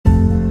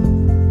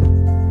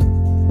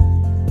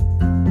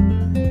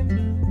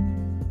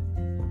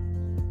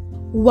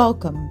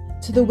Welcome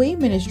to the Way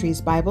Ministries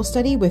Bible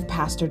Study with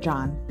Pastor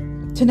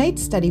John.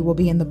 Tonight's study will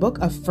be in the book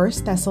of 1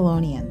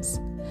 Thessalonians.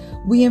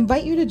 We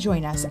invite you to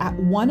join us at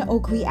 1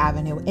 Oakley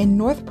Avenue in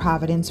North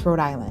Providence, Rhode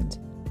Island.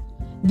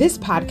 This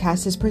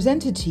podcast is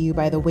presented to you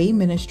by the Way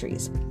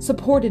Ministries,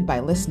 supported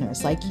by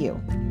listeners like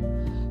you.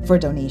 For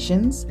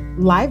donations,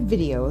 live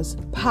videos,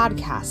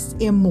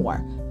 podcasts, and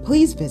more,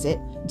 please visit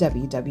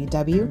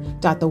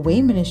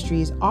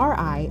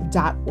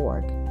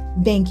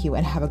www.thewayministriesri.org. Thank you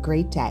and have a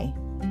great day.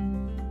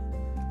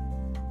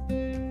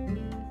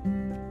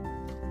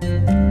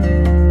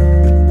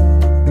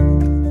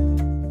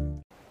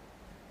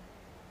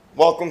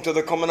 Welcome to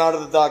the Coming Out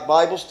of the Dark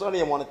Bible Study.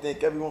 I want to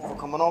thank everyone for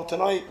coming out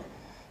tonight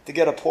to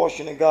get a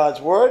portion of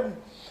God's Word.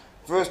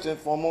 First and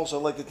foremost,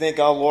 I'd like to thank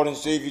our Lord and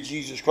Savior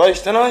Jesus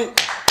Christ tonight.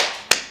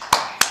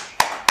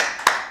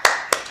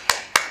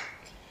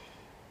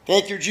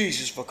 Thank you,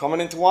 Jesus, for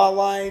coming into our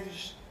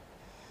lives,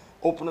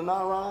 opening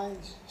our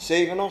eyes,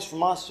 saving us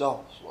from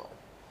ourselves, Lord,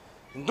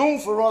 and doing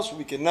for us what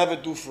we can never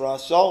do for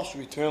ourselves.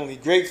 We're eternally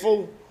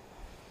grateful.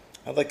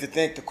 I'd like to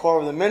thank the core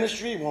of the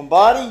ministry, one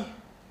body,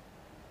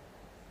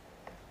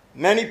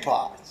 many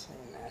parts.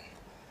 Amen.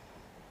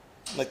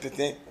 I'd like to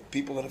thank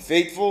people that are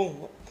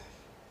faithful.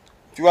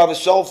 If you have a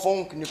cell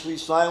phone, can you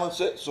please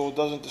silence it so it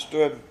doesn't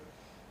disturb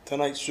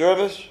tonight's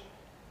service?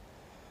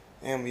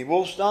 And we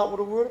will start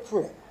with a word of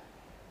prayer.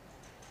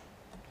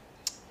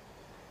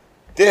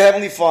 Dear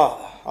Heavenly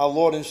Father, our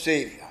Lord and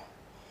Savior,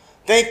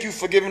 thank you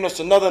for giving us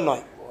another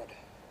night, Lord,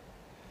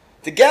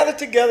 to gather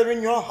together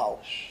in your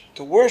house,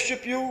 to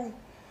worship you,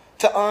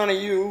 to honor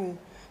you,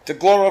 to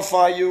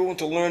glorify you, and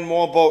to learn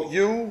more about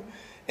you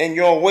and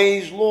your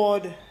ways,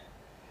 Lord.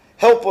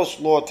 Help us,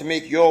 Lord, to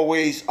make your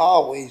ways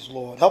our ways,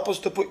 Lord. Help us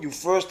to put you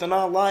first in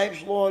our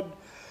lives, Lord,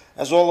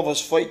 as all of us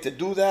fight to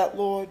do that,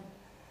 Lord.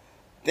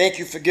 Thank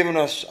you for giving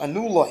us a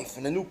new life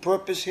and a new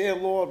purpose here,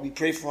 Lord. We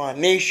pray for our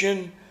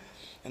nation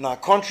and our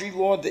country,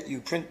 Lord, that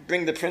you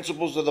bring the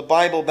principles of the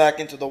Bible back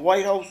into the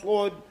White House,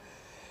 Lord.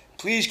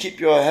 Please keep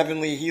your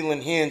heavenly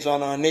healing hands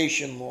on our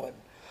nation, Lord,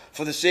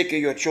 for the sake of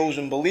your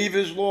chosen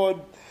believers, Lord,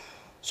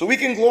 so we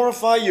can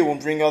glorify you and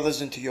bring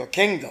others into your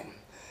kingdom.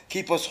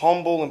 Keep us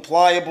humble and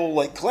pliable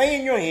like clay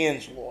in your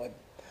hands, Lord,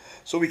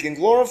 so we can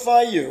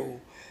glorify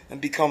you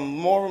and become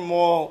more and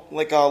more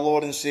like our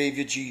Lord and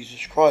Savior,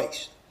 Jesus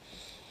Christ.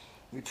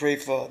 We pray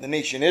for the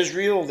nation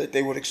Israel, that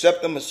they would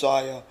accept the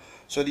Messiah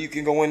so that you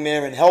can go in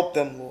there and help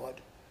them,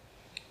 Lord.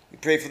 We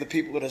pray for the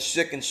people that are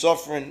sick and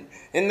suffering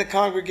in the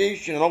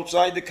congregation and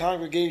outside the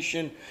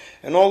congregation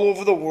and all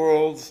over the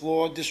world,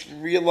 Lord. Just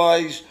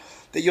realize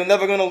that you're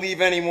never going to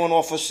leave anyone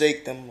or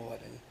forsake them,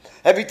 Lord. And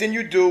everything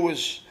you do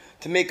is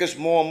to make us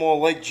more and more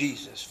like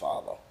Jesus,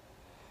 Father.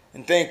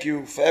 And thank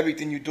you for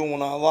everything you do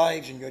in our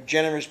lives and your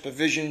generous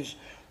provisions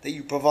that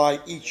you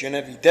provide each and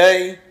every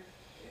day.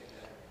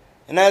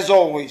 And as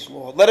always,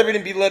 Lord, let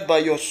everything be led by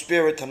your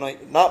Spirit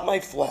tonight, not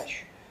my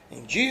flesh.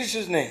 In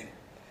Jesus' name,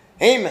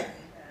 amen.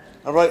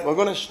 All right, we're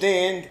going to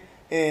stand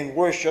and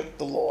worship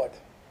the Lord.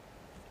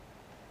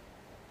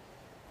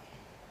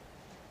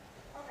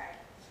 Okay.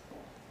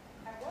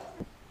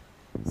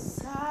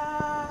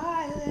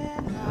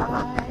 Silent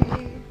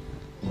night,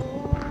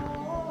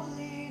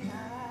 holy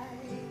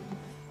night,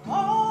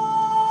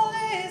 all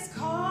is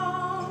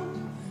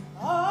calm,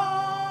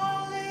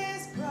 all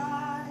is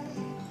bright,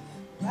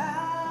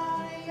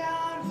 round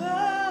yon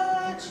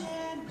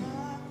virgin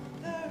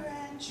mother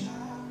and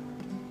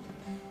child,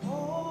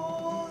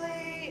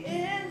 holy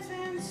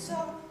infant,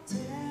 so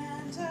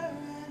tender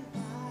and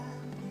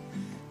mild,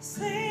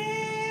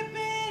 sleep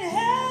in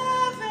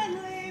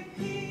heavenly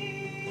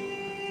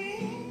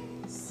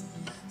peace,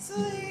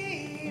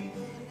 sleep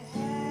in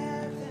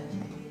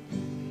heavenly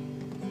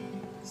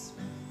peace.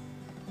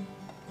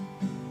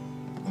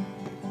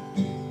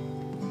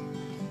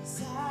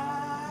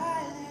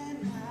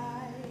 Silent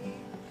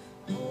night,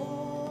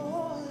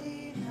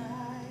 holy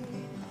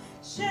night,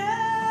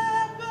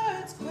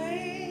 shepherds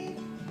quake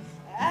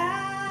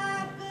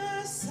at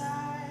the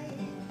sight,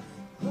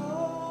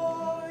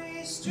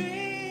 glory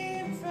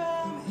stream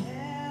from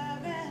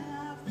heaven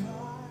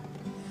afar,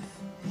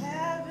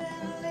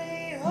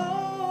 heavenly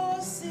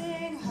hosts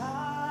sing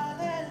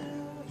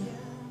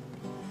hallelujah,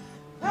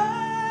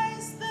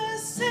 Christ the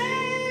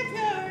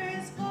Savior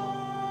is born,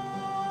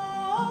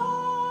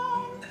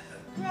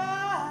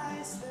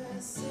 Christ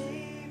the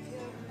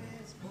Savior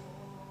is born.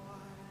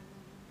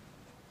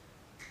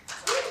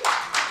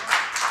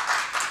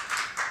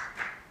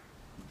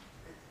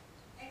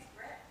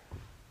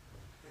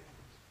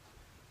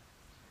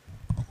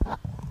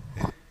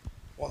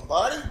 One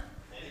body?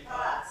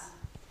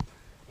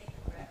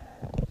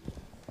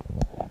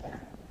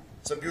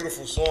 It's a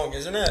beautiful song,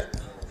 isn't it?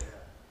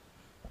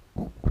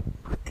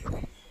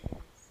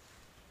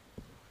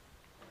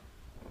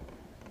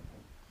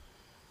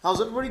 How's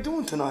everybody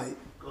doing tonight?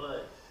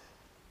 Good.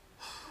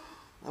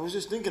 I was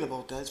just thinking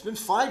about that. It's been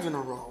 5 in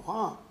a row,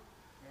 huh?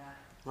 Yeah.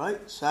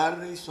 Right?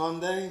 Saturday,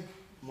 Sunday,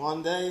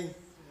 Monday,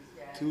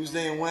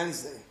 Tuesday, and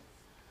Wednesday.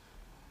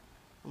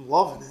 I'm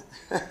loving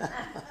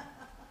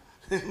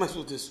it. Might as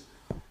well just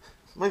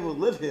Might well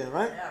live here,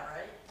 right? Yeah,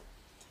 right?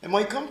 It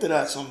might come to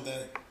that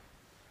someday.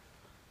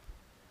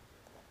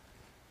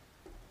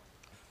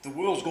 The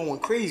world's going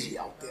crazy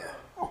out there.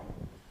 Oh,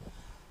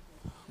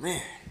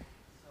 man.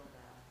 So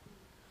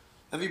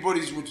bad.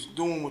 Everybody's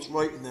doing what's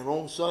right in their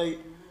own sight.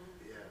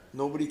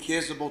 Nobody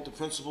cares about the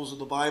principles of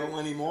the Bible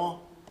anymore.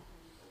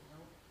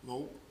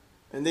 Nope.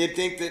 And they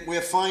think that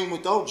we're fine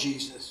without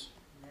Jesus.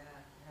 Yeah,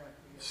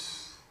 yeah.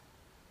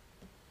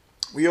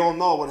 We all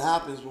know what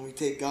happens when we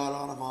take God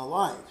out of our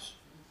lives.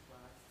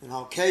 And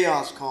how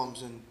chaos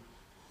comes. And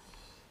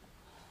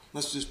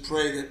let's just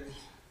pray that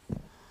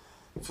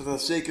for the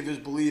sake of his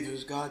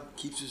believers, God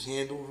keeps his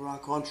hand over our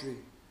country.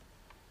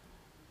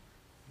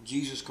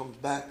 Jesus comes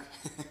back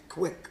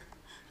quick.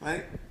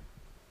 Right?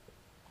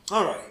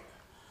 All right.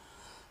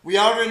 We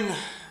are in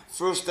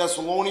 1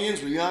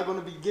 Thessalonians. We are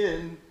going to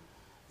begin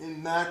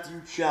in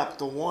Matthew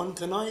chapter 1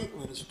 tonight.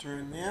 Let us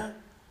turn there.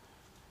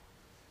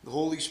 The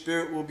Holy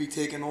Spirit will be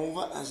taking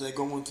over as I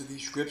go into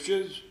these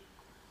scriptures.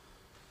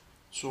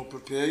 So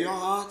prepare your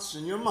hearts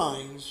and your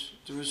minds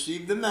to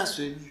receive the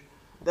message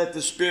that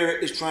the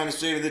Spirit is trying to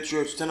say to the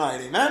church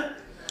tonight. Amen?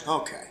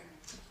 Okay.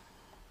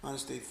 Want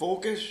to stay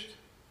focused.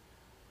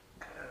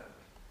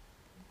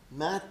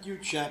 Matthew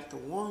chapter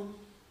 1.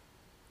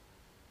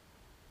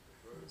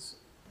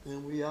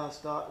 And we are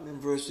starting in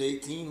verse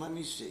 18. Let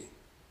me see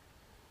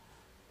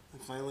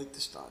if I like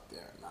to start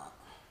there or not.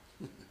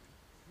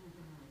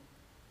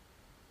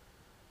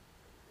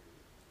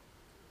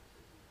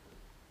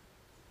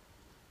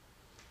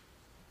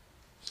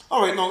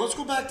 All right, now let's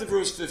go back to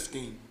verse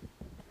 15.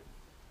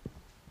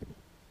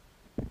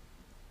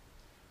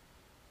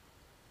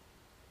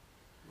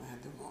 I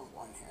had the wrong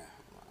one here.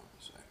 Hold on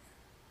a second.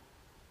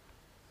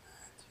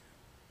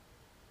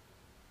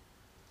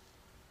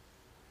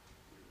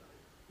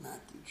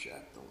 Matthew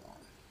chapter 1.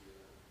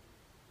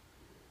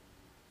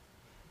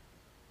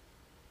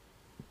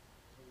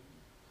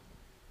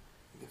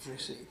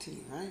 Verse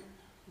 18, right?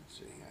 Let's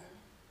see here.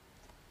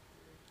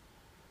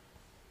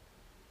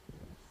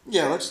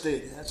 Yeah, let's stay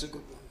there. That's a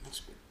good one. That's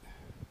good.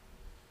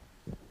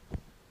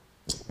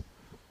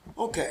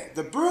 Okay,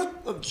 the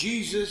birth of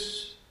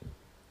Jesus,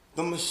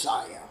 the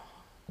Messiah.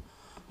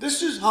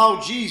 This is how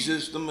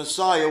Jesus, the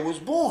Messiah, was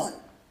born.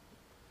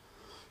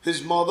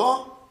 His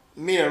mother,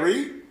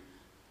 Mary,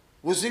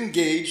 was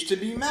engaged to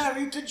be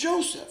married to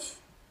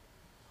Joseph.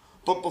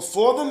 But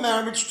before the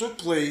marriage took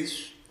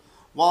place,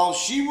 while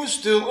she was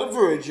still a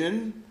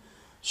virgin,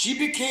 she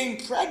became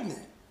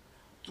pregnant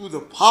through the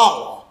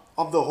power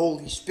of the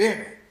Holy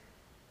Spirit.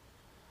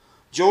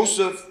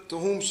 Joseph, to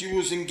whom she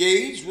was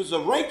engaged, was a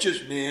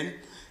righteous man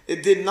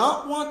and did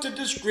not want to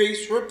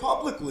disgrace her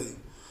publicly.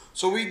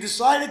 So he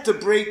decided to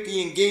break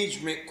the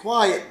engagement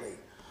quietly.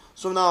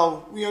 So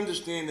now we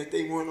understand that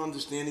they weren't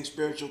understanding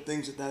spiritual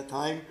things at that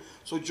time.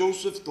 So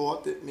Joseph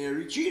thought that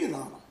Mary cheated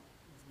on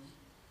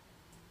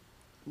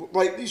him.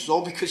 Rightly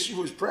so, because she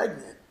was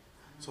pregnant.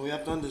 So we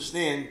have to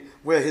understand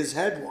where his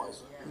head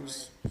was.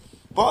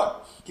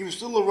 But he was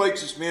still a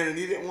righteous man and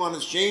he didn't want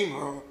to shame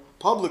her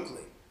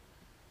publicly.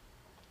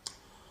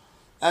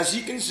 As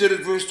he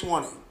considered, verse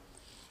 20,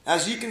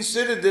 as he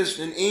considered this,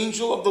 an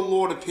angel of the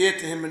Lord appeared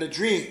to him in a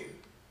dream.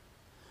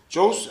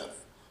 Joseph,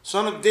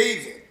 son of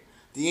David,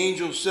 the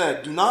angel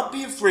said, do not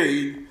be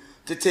afraid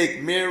to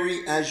take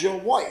Mary as your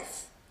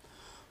wife,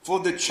 for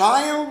the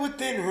child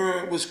within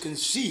her was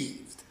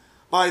conceived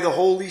by the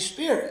Holy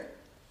Spirit.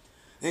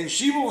 And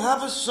she will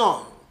have a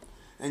son,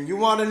 and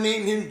you are to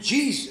name him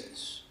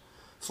Jesus,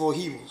 for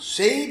he will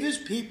save his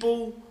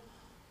people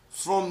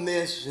from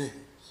their sins.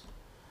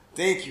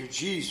 Thank you,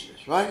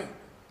 Jesus, right?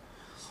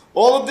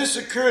 All of this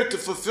occurred to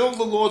fulfill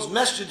the Lord's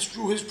message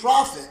through his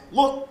prophet.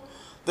 Look,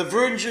 the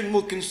virgin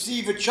will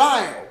conceive a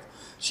child.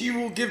 She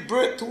will give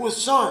birth to a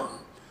son,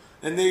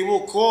 and they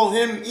will call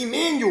him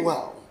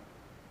Emmanuel,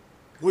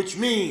 which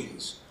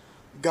means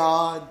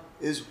God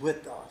is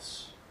with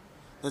us.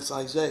 That's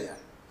Isaiah.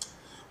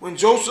 When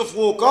Joseph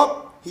woke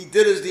up, he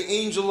did as the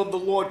angel of the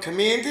Lord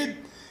commanded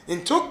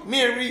and took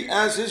Mary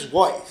as his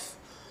wife.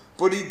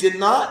 But he did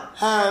not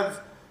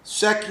have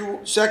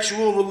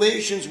sexual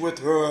relations with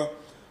her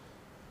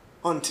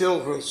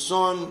until her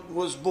son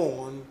was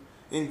born,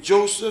 and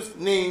Joseph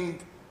named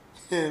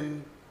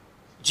him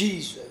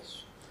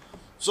Jesus.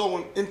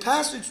 So in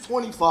passage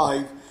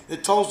 25,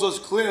 it tells us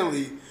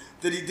clearly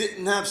that he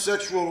didn't have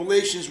sexual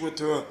relations with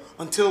her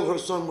until her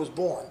son was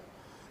born.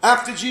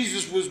 After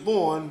Jesus was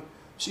born,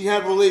 she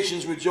had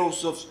relations with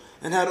Joseph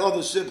and had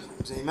other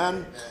siblings.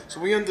 Amen?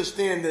 So we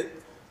understand that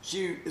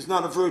she is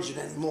not a virgin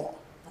anymore.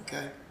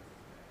 Okay?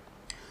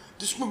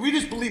 We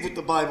just believe what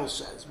the Bible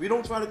says. We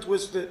don't try to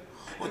twist it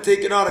or take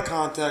it out of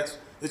context.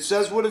 It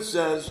says what it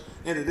says,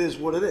 and it is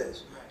what it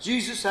is.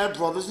 Jesus had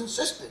brothers and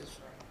sisters.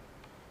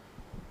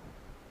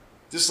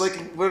 Just like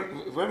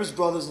where his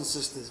brothers and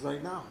sisters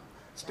right now.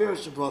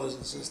 Spiritual brothers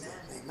and sisters.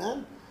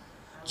 Amen?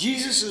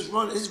 Jesus is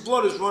his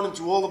blood is running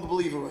through all of the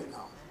believer right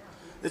now.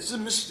 It's a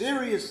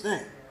mysterious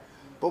thing.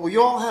 But we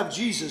all have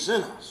Jesus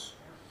in us.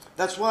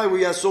 That's why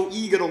we are so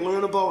eager to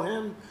learn about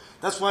him.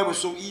 That's why we're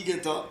so eager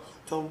to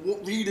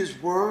read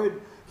his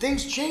word.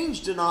 Things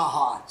changed in our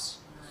hearts.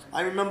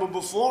 I remember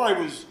before I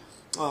was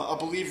a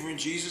believer in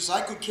Jesus,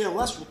 I could care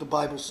less what the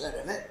Bible said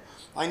in it.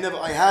 I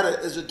had it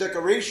as a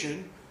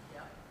decoration.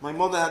 My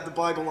mother had the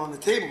Bible on the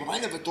table, but I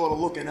never thought of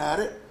looking at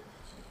it.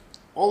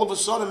 All of a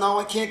sudden, now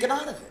I can't get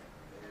out of it.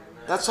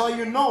 That's how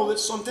you know that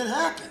something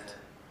happened.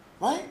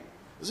 Right?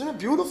 Isn't it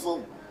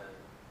beautiful?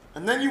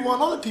 And then you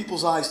want other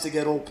people's eyes to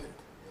get opened.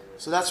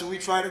 So that's what we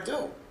try to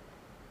do.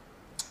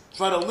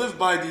 Try to live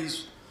by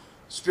these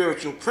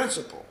spiritual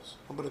principles.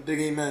 How about a big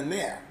amen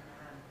there?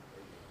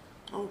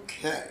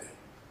 Okay.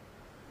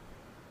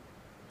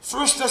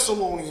 1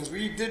 Thessalonians,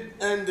 we did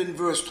end in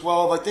verse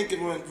 12. I think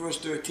it went verse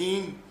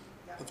 13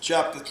 of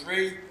chapter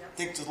 3. I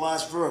think it's the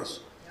last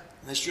verse.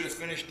 And I should have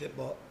finished it,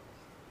 but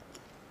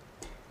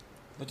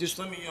just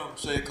let me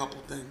say a couple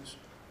things.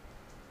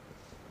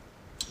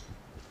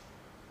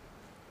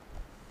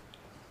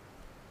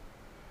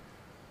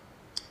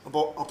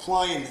 About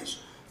applying this.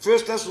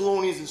 1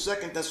 Thessalonians and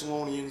 2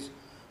 Thessalonians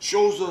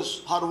shows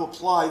us how to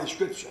apply the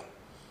scripture.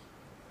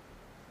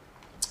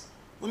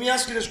 Let me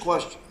ask you this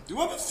question. Do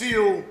you ever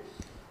feel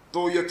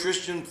though your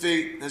Christian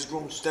faith has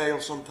grown stale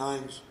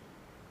sometimes?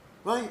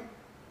 Right?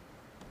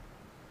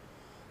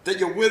 That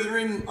you're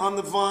withering on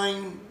the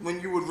vine when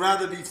you would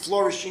rather be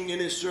flourishing in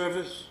his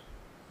service?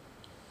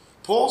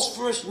 Paul's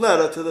first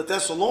letter to the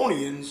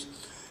Thessalonians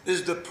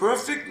is the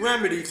perfect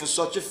remedy for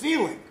such a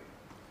feeling.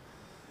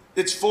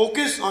 Its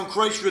focus on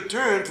Christ's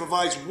return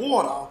provides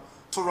water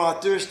for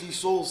our thirsty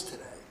souls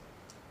today,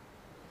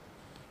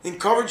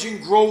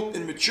 encouraging growth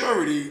and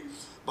maturity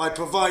by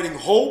providing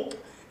hope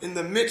in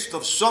the midst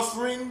of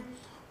suffering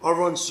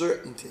or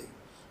uncertainty.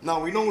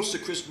 Now, we know it's the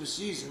Christmas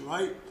season,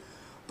 right?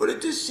 But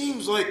it just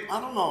seems like,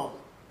 I don't know,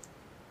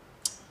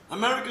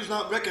 America's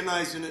not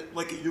recognizing it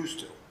like it used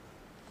to.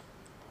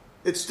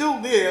 It's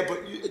still there,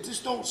 but you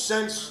just don't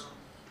sense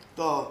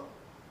the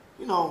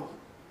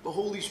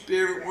Holy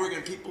Spirit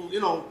working. People,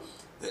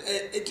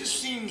 it just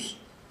seems,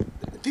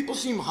 people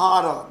seem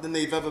harder than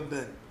they've ever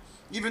been,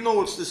 even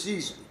though it's the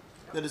season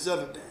that it's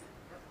ever been.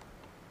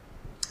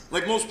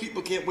 Like most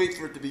people can't wait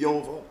for it to be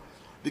over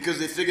because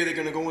they figure they're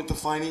going to go into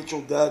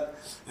financial debt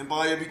and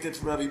buy everything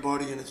for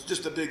everybody, and it's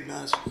just a big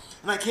mess.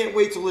 And I can't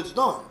wait till it's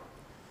done.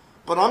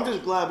 But I'm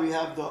just glad we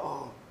have the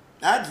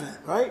Advent,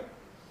 right?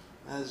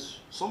 As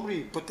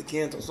somebody put the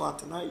candles on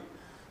tonight.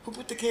 Who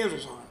put the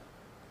candles on?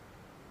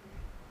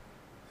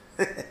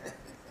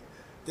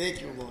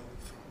 Thank you, Lord,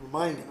 for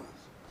reminding us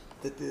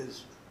that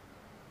there's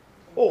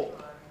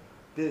hope,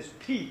 there's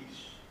peace,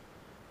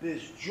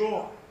 there's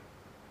joy.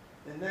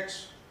 And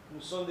next,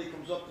 when Sunday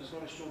comes up, is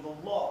going to show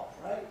the love,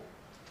 right?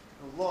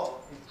 The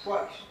love in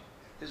Christ,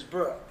 his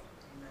birth.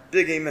 Amen.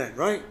 Big amen,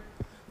 right?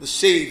 The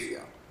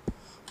Savior.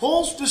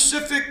 Paul's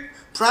specific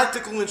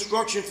practical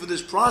instruction for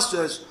this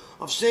process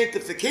of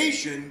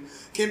sanctification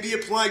can be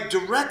applied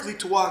directly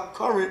to our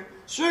current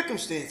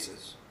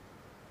circumstances.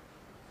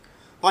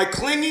 By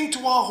clinging to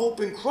our hope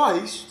in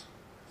Christ,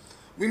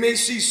 we may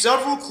see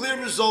several clear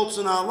results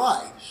in our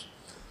lives.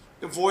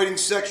 Avoiding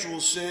sexual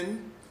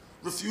sin,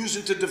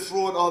 refusing to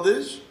defraud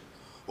others,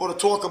 or to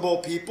talk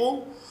about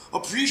people,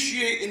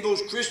 appreciating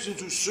those Christians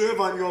who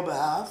serve on your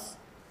behalf,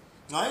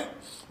 right?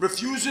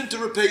 Refusing to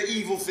repay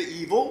evil for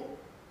evil,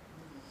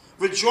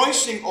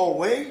 rejoicing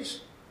always,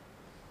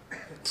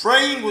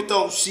 praying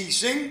without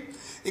ceasing,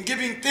 and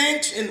giving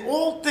thanks in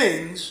all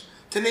things,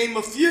 to name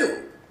a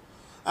few,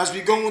 as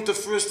we go into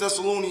 1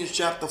 Thessalonians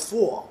chapter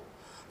 4.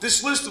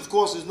 This list, of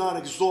course, is not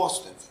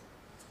exhaustive.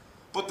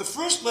 But the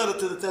first letter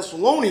to the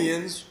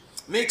Thessalonians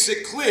makes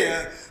it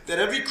clear that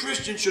every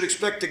Christian should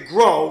expect to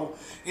grow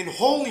in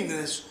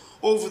holiness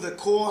over the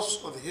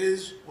course of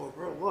his or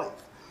her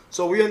life.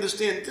 So we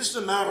understand this is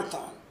a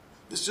marathon.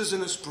 This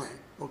isn't a sprint,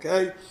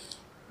 okay?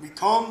 We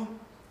come,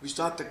 we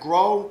start to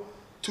grow,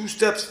 2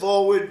 steps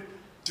forward,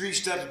 3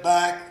 steps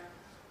back.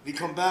 We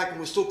come back and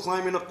we're still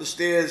climbing up the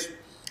stairs.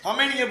 How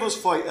many of us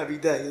fight every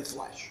day in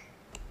flesh?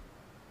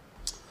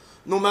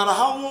 No matter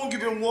how long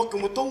you've been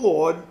walking with the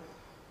Lord,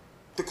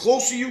 the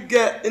closer you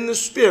get in the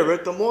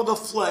spirit, the more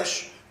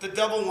the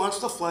devil wants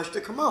the flesh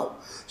to come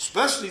out.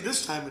 Especially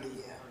this time of the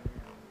year.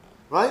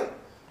 Right?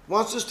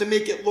 Wants us to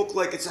make it look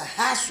like it's a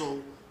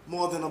hassle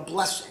more than a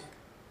blessing.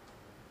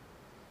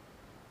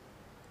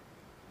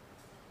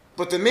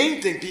 But the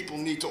main thing people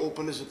need to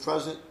open as a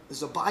present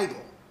is a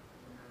Bible.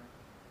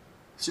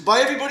 See, buy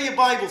everybody a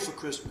Bible for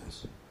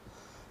Christmas.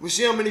 We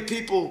see how many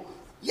people,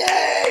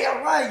 yay,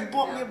 all right, you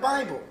bought me a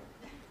Bible.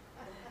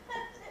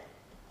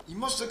 You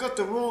must have got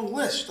the wrong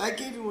list. I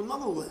gave you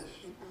another list.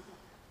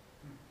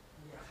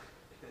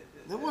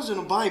 There wasn't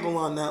a Bible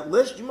on that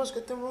list. You must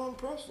get the wrong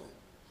person.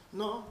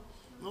 No.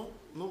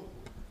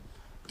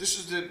 This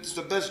is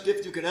the best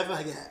gift you could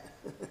ever get.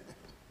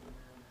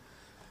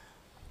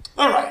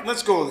 All right,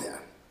 let's go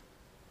there.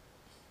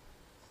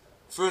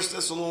 1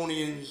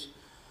 Thessalonians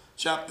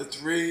chapter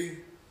 3.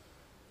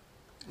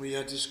 We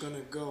are just going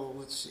to go.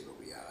 Let's see where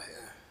we are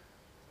here.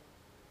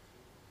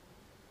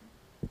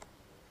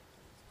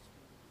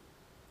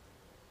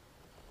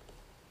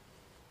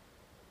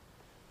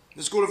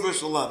 Let's go to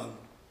verse 11.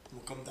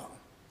 We'll come down.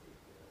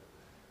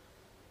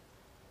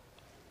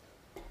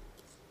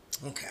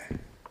 Okay.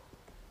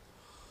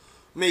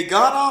 May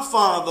God our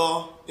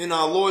Father and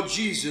our Lord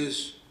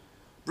Jesus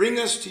bring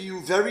us to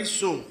you very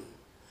soon.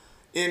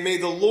 And may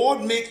the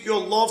Lord make your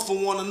love for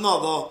one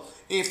another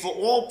and for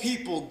all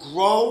people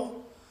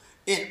grow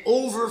and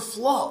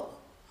overflow,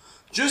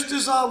 just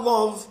as our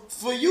love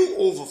for you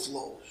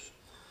overflows.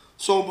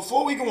 So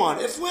before we go on,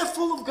 if we're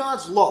full of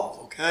God's love,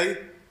 okay,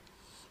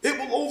 it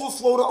will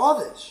overflow to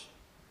others.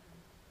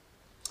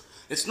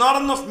 It's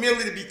not enough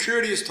merely to be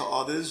courteous to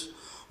others.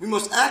 We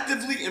must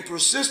actively and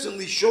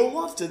persistently show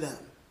love to them.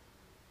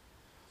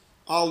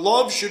 Our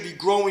love should be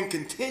growing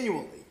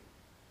continually.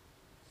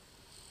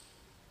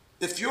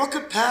 If your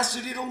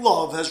capacity to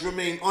love has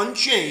remained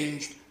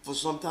unchanged for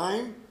some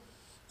time,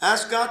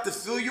 ask God to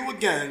fill you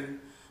again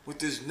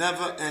with His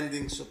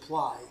never-ending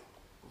supply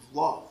of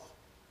love.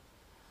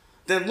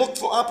 Then look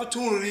for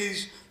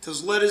opportunities to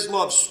let His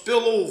love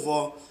spill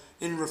over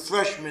in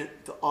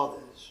refreshment to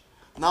others.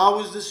 Now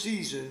is the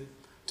season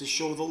to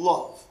show the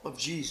love of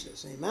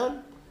Jesus.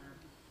 Amen?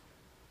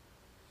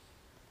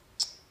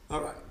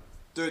 All right.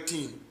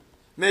 13.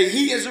 May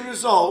He, as a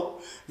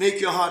result,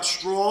 make your heart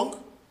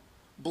strong,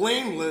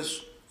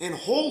 blameless, and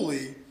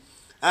holy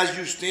as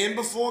you stand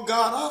before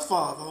God our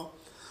Father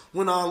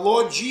when our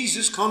Lord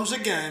Jesus comes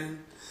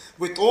again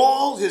with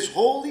all His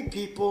holy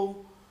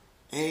people.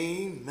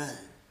 Amen.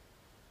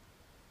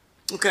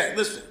 Okay,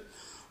 listen.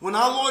 When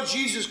our Lord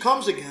Jesus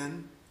comes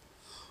again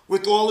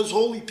with all His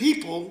holy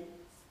people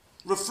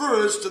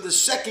refers to the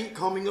second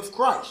coming of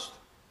Christ.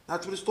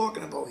 That's what it's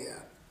talking about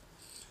here.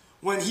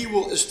 When He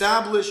will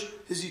establish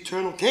His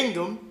eternal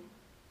kingdom,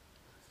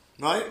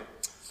 right?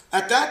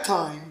 At that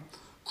time,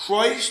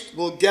 Christ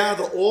will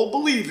gather all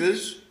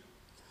believers,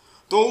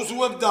 those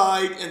who have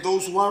died and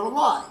those who are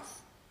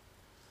alive,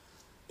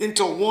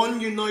 into one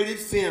united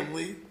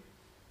family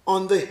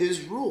under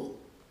His rule.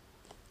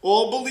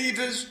 All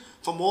believers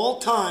from all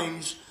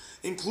times,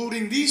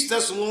 including these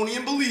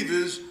Thessalonian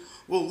believers,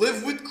 will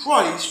live with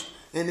Christ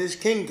in His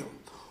kingdom.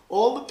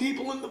 All the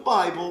people in the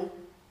Bible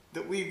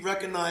that we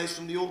recognize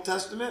from the Old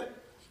Testament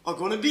are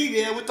going to be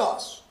there with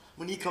us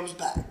when He comes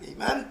back.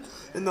 Amen?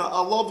 And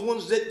our loved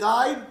ones that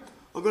died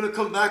are going to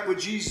come back with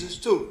Jesus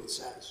too, it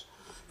says.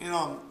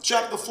 And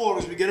chapter 4,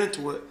 as we get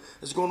into it,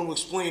 is going to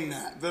explain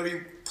that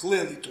very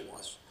clearly to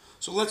us.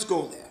 So let's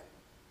go there.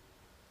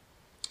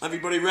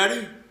 Everybody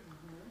ready?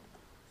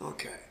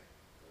 Okay.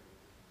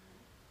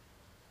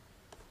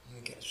 Let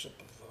me get a sip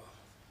of,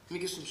 let me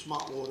get some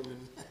smart water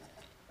in.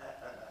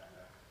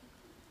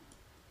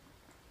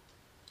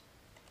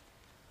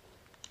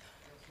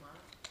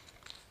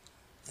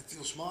 I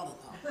feel smarter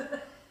now.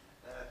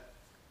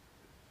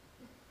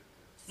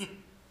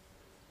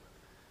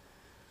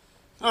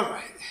 All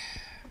right.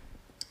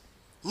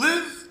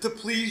 Live to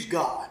please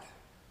God.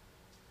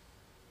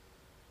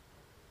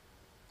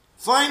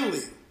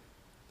 Finally,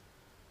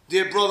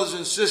 dear brothers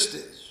and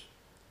sisters,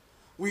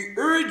 we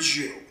urge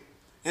you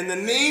in the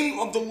name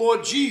of the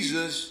Lord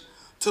Jesus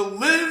to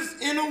live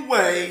in a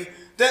way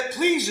that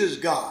pleases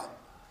God,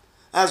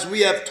 as we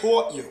have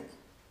taught you.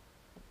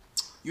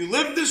 You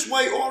live this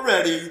way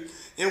already,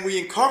 and we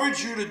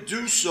encourage you to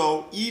do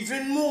so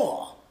even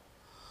more.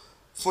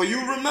 For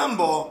you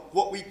remember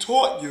what we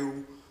taught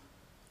you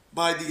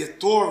by the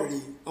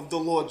authority of the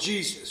Lord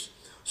Jesus.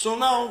 So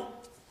now,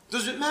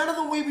 does it matter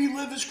the way we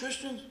live as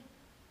Christians?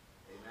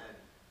 Amen.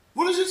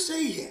 What does it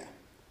say here?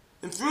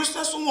 In 1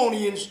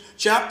 Thessalonians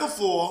chapter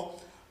 4,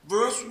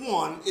 verse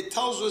 1, it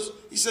tells us,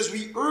 he says,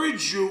 we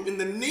urge you in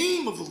the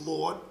name of the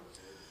Lord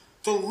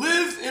to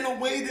live in a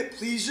way that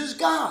pleases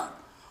God.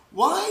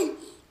 Why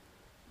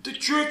do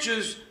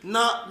churches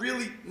not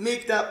really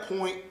make that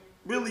point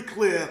really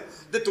clear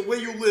that the way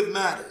you live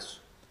matters?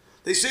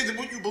 They say that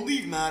what you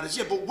believe matters.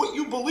 Yeah, but what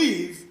you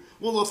believe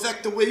will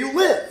affect the way you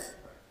live.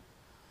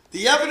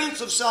 The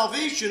evidence of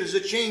salvation is a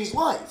changed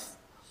life.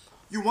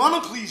 You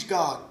want to please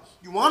God.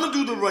 You want to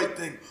do the right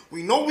thing.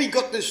 We know we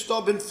got this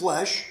stubborn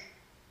flesh.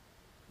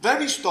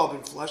 Very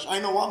stubborn flesh.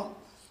 I know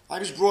I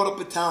was brought up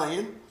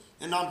Italian,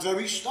 and I'm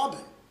very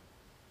stubborn.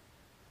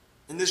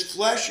 And this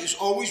flesh is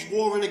always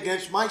warring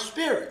against my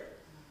spirit.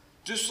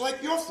 Just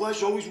like your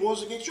flesh always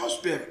wars against your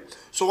spirit.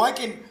 So I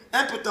can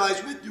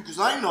empathize with you because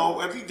I know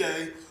every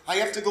day I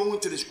have to go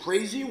into this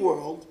crazy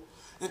world,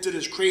 into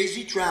this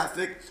crazy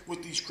traffic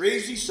with these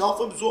crazy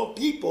self-absorbed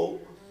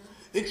people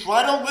and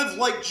try to live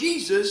like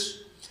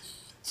Jesus.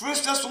 1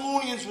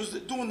 Thessalonians was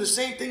doing the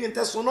same thing in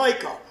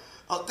Thessalonica.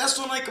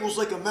 Thessalonica was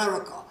like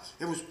America.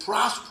 It was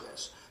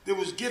prosperous. There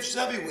was gifts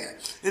everywhere.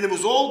 And there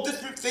was all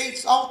different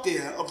faiths out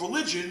there of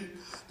religion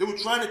that were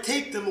trying to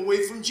take them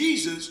away from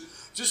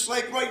Jesus, just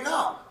like right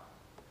now.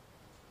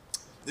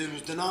 There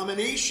was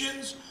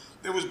denominations.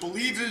 There was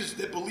believers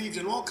that believed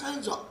in all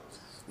kinds of,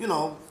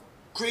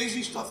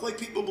 crazy stuff like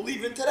people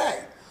believe in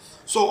today.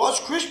 So us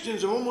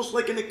Christians are almost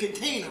like in a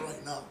container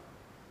right now.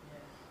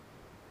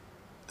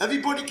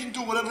 Everybody can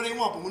do whatever they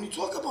want. But when you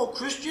talk about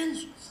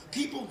Christians,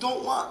 people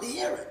don't want to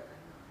hear it.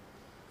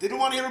 They don't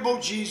want to hear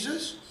about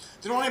Jesus.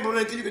 They don't want to hear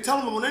about anything. You can tell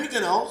them about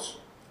anything else.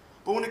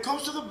 But when it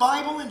comes to the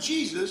Bible and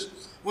Jesus,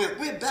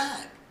 we're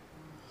bad.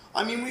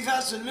 I mean, we've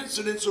had some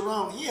incidents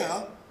around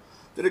here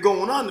that are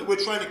going on that we're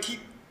trying to keep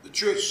the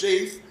church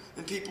safe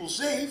and people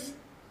safe.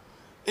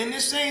 And they're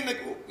saying that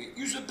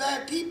you're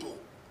bad people.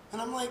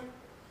 And I'm like,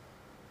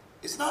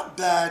 it's not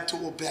bad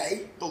to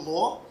obey the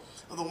law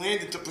of the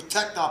land and to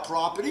protect our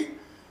property.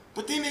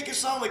 But they make it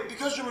sound like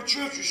because you're a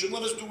church, you should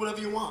let us do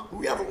whatever you want.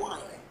 We have a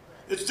want.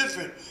 It's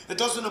different. It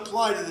doesn't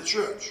apply to the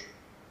church.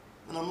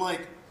 And I'm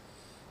like,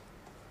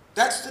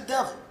 that's the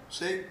devil.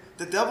 See?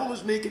 The devil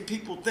is making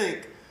people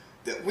think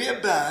that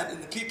we're bad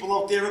and the people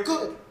out there are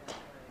good.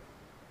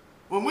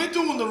 When we're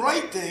doing the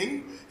right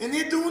thing and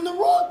they're doing the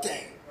wrong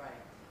thing.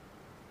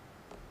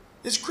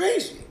 It's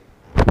crazy.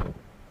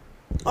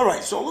 All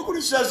right, so look what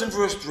it says in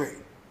verse 3.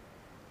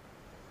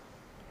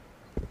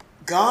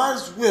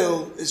 God's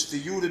will is for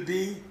you to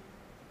be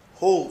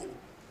holy.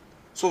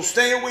 So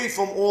stay away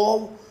from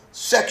all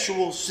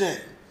sexual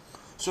sin.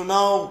 So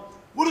now,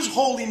 what does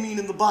holy mean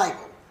in the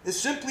Bible? It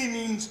simply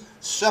means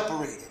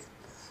separated.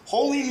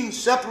 Holy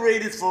means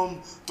separated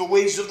from the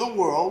ways of the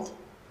world.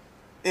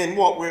 And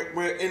what?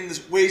 We're in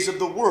the ways of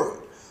the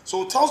Word.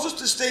 So it tells us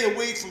to stay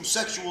away from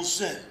sexual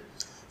sin.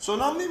 So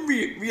now let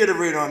me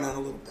reiterate on that a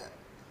little bit.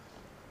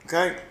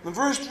 Okay? In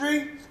verse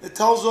 3, it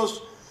tells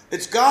us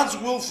it's God's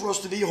will for us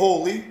to be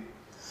holy.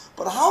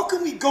 But how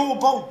can we go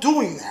about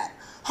doing that?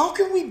 How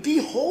can we be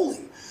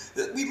holy?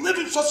 We live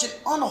in such an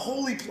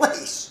unholy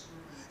place.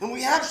 And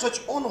we have such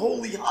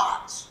unholy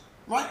hearts.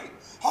 Right?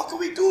 How can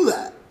we do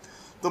that?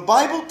 The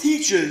Bible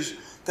teaches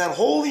that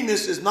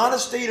holiness is not a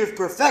state of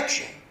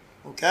perfection.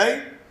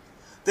 Okay?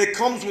 That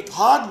comes with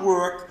hard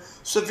work,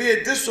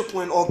 severe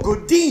discipline, or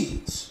good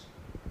deeds.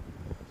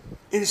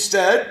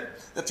 Instead,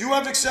 if you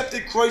have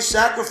accepted Christ's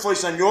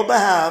sacrifice on your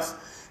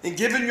behalf and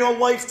given your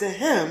life to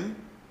Him,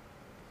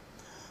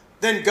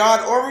 then God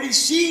already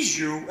sees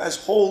you as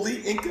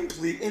holy and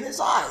complete in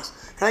His eyes.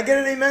 Can I get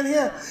an amen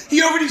here?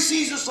 He already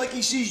sees us like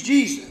He sees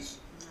Jesus.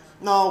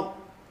 Now,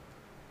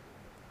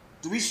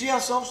 do we see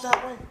ourselves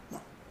that way?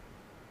 No.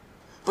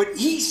 But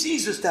He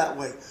sees us that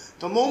way.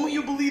 The moment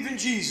you believe in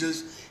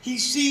Jesus, He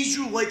sees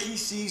you like He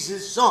sees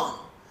His Son.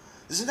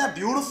 Isn't that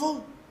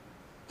beautiful?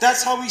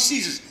 That's how He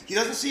sees us. He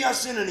doesn't see our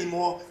sin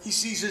anymore. He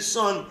sees His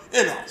Son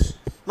in us.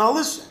 Now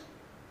listen.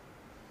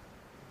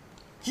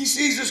 He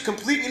sees us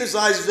complete in His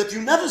eyes as if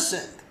you never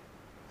sinned.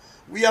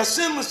 We are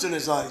sinless in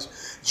His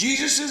eyes.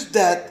 Jesus'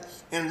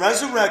 death and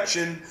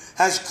resurrection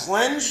has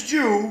cleansed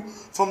you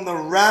from the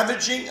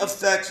ravaging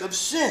effects of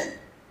sin.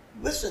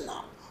 Listen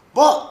now.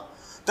 But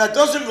that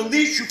doesn't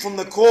release you from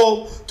the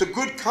call to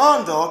good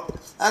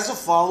conduct as a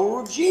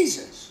follower of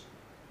Jesus.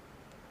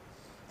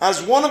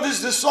 As one of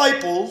His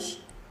disciples,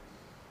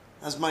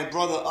 as my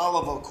brother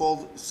Oliver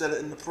said it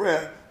in the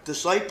prayer,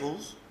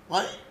 disciples,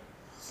 right?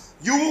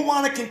 You will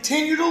want to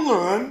continue to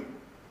learn,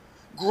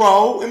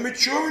 grow, and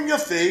mature in your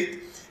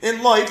faith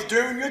in life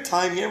during your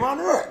time here on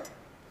earth.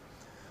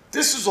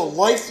 This is a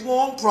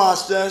lifelong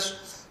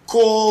process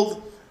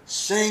called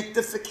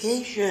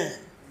sanctification.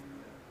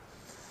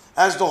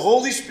 As the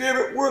Holy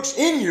Spirit works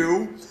in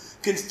you,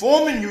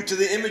 conforming you to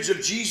the image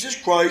of Jesus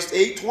Christ,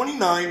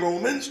 8:29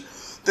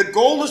 Romans, the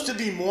goal is to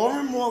be more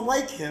and more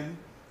like Him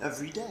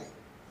every day.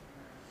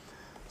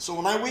 So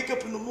when I wake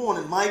up in the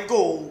morning, my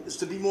goal is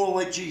to be more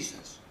like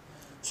Jesus.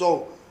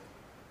 So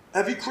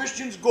every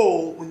Christian's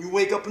goal when you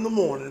wake up in the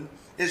morning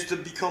is to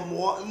become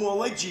more and more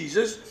like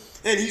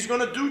Jesus. And He's going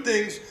to do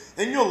things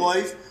in your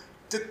life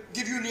to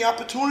give you the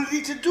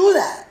opportunity to do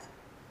that.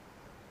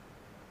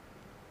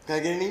 Can I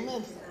get an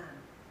amen here?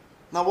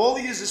 Now all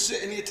of you is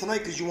sitting here tonight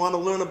because you want to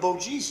learn about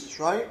Jesus,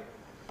 right?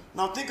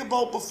 Now think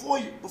about before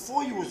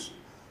you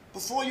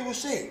were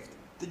saved.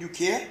 Did you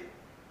care?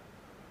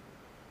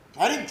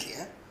 I didn't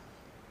care.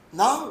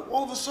 Now,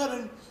 all of a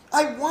sudden,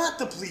 I want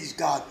to please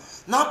God.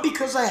 Not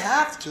because I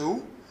have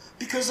to,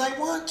 because I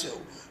want to.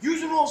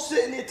 You're all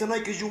sitting here tonight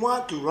because you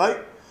want to, right?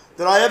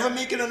 Did I ever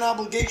make it an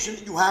obligation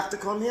that you have to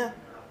come here?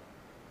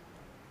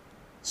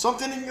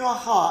 Something in your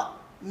heart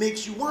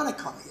makes you want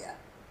to come here.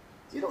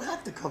 You don't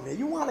have to come here.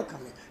 You want to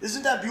come here.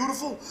 Isn't that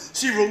beautiful?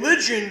 See,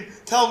 religion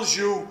tells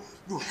you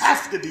you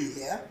have to be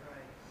here.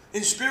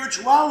 And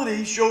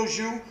spirituality shows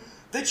you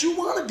that you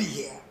want to be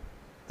here.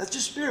 That's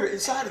your spirit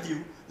inside of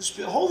you,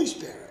 the Holy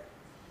Spirit.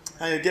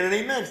 Now you get an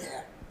amen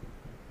here.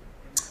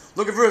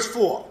 Look at verse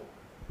 4.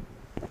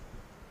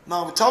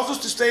 Now it tells us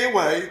to stay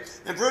away.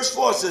 And verse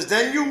 4 says,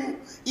 then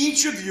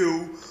each of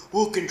you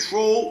will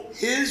control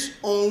his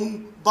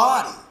own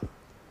body.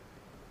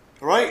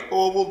 Right?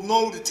 Or will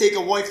know to take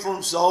a wife for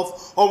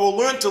himself, or will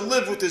learn to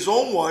live with his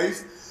own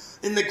wife.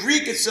 In the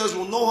Greek it says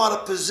will know how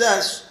to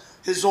possess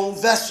his own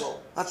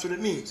vessel. That's what it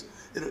means.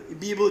 It'll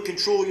be able to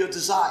control your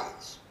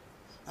desires.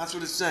 That's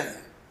what it's saying.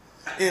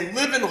 And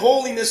live in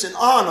holiness and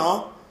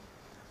honor,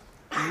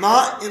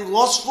 not in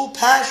lustful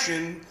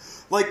passion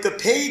like the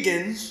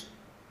pagans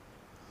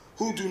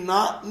who do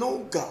not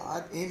know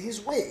God in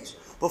His ways.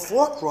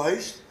 Before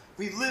Christ,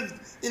 we lived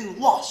in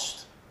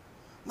lust.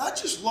 Not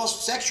just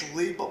lust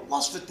sexually, but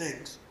lust for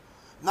things.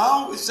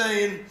 Now it's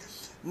saying,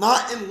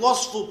 not in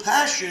lustful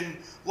passion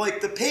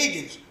like the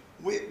pagans.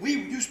 We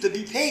used to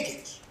be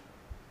pagans.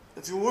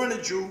 If you weren't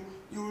a Jew,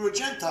 you were a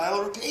Gentile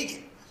or a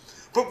pagan.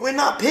 But we're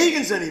not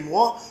pagans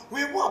anymore.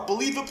 We're what?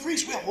 Believer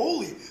priests. We're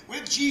holy.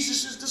 We're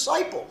Jesus'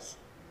 disciples.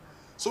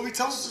 So he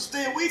tells us to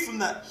stay away from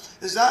that.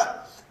 Does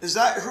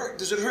that hurt?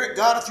 Does it hurt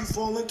God if you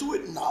fall into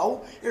it?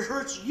 No. It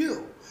hurts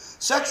you.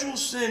 Sexual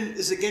sin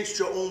is against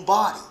your own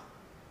body.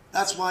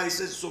 That's why he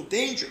says it's so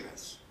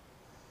dangerous.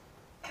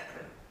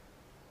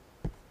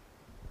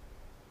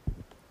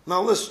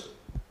 Now listen.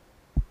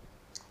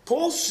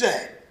 Paul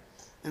said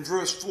in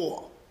verse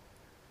 4,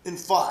 in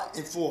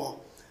 4,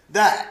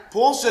 that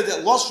Paul said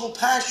that lustful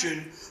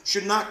passion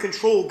should not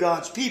control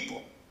God's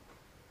people.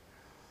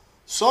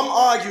 Some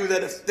argue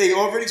that if they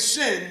already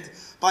sinned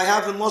by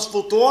having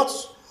lustful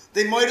thoughts,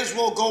 they might as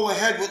well go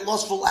ahead with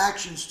lustful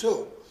actions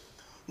too.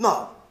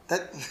 No,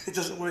 it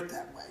doesn't work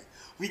that way.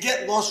 We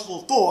get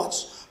lustful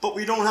thoughts, but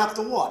we don't have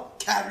to what?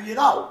 Carry it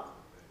out.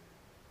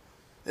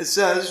 It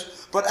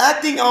says, but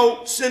acting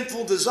out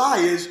sinful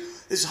desires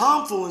is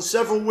harmful in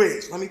several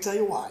ways. Let me tell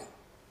you why.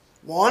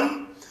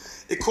 1,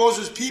 it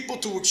causes people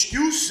to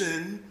excuse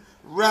sin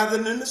rather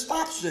than to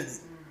stop sinning.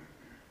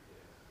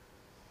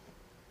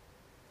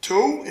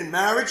 2, in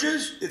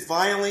marriages, it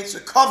violates a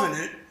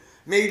covenant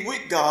made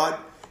with God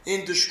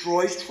and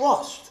destroys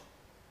trust.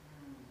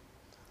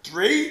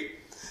 3,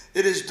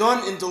 it is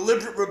done in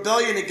deliberate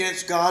rebellion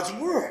against God's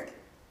word.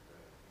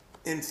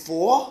 And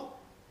 4,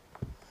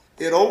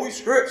 it always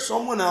hurts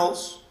someone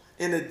else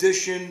in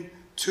addition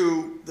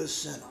to the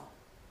sinner.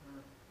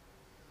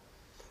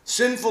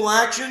 Sinful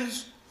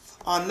actions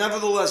are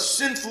nevertheless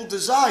sinful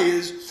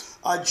desires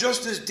are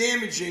just as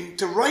damaging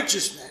to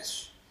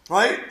righteousness.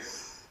 Right?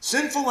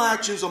 Sinful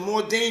actions are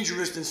more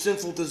dangerous than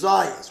sinful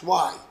desires.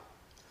 Why?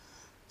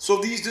 So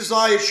these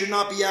desires should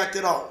not be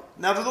acted out.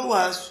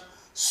 Nevertheless,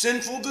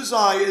 sinful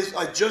desires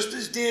are just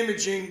as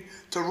damaging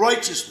to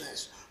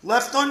righteousness.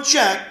 Left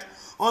unchecked,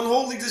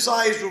 unholy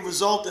desires will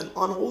result in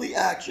unholy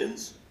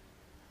actions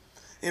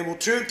and will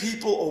turn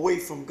people away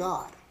from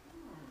God.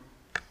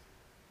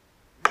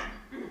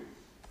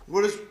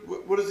 What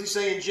does he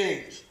say in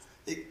James?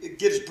 It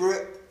gives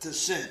birth to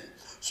sin.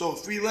 So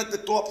if we let the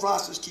thought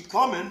process keep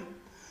coming,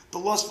 the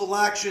lustful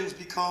desires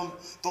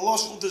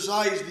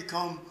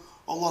become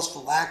a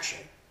lustful action.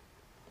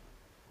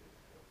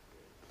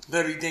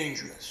 Very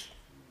dangerous.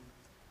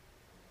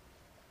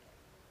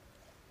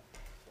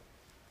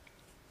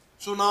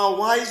 So now,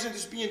 why isn't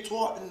this being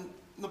taught in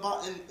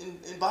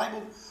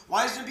Bible?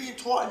 Why isn't it being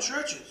taught in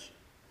churches?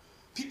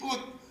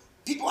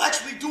 People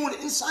actually doing it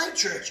inside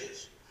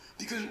churches.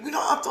 Because we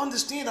don't have to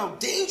understand how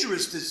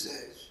dangerous this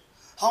is.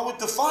 How it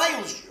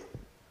defiles you.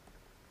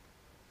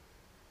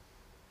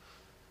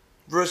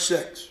 Verse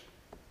 6.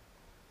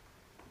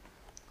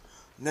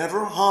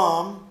 Never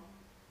harm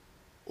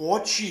or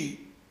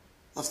cheat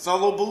a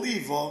fellow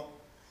believer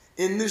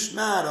in this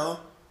matter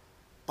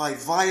by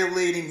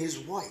violating his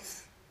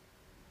wife.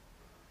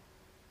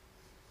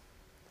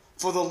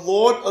 For the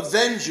Lord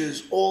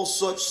avenges all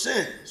such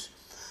sins.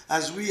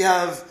 As we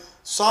have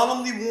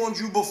solemnly warned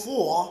you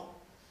before,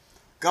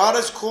 God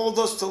has called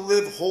us to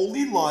live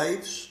holy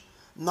lives,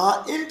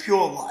 not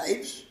impure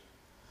lives.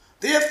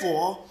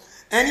 Therefore,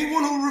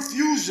 anyone who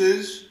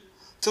refuses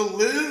to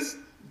live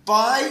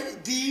by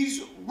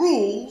these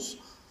rules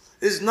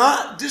is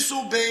not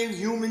disobeying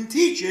human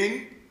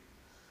teaching,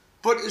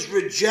 but is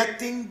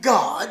rejecting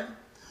God,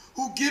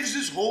 who gives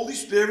his Holy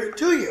Spirit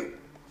to you.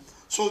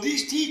 So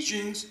these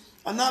teachings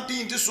are not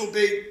being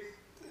disobeyed.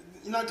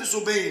 You're not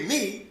disobeying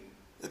me.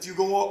 If you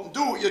go out and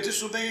do it, you're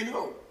disobeying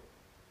who?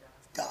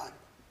 God.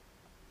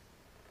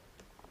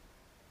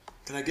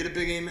 Can I get a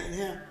big amen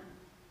here?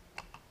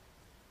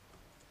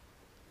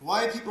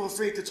 Why are people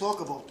afraid to talk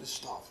about this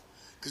stuff?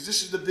 Because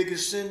this is the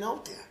biggest sin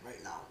out there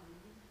right now.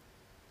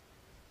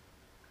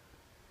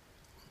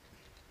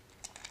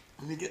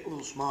 Let me get a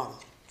little smarter.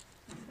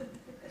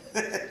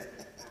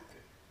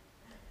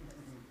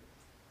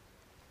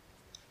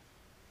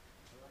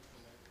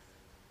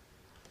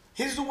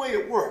 Here's the way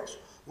it works.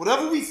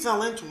 Whatever we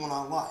fell into in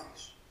our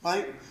lives,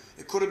 right?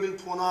 It could have been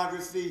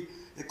pornography.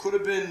 It could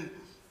have been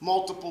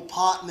multiple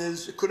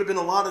partners. It could have been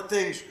a lot of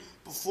things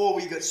before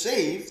we got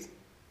saved.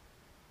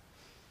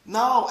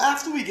 Now,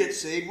 after we get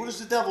saved, what does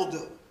the devil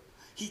do?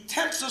 He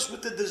tempts us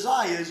with the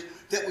desires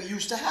that we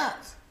used to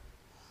have.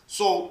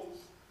 So,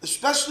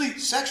 especially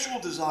sexual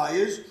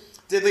desires,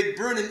 they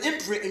burn an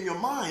imprint in your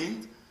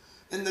mind,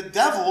 and the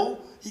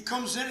devil, he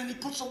comes in and he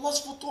puts a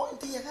lustful thought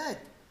into your head.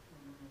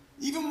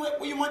 Even when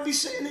you might be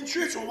sitting in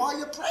church or while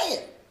you're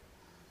praying.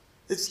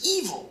 It's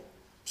evil.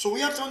 So we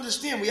have to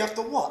understand, we have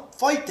to what?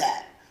 Fight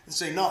that. And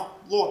say, no,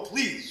 Lord,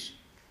 please.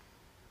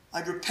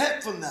 I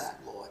repent from that,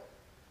 Lord.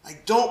 I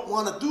don't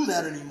want to do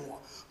that anymore.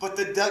 But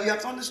you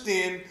have to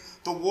understand,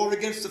 the war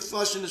against the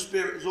flesh and the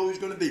spirit is always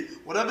going to be.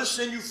 Whatever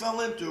sin you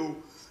fell into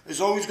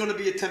is always going to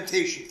be a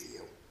temptation for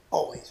you.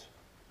 Always.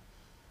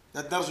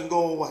 That doesn't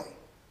go away.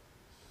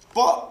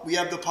 But we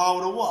have the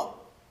power to what?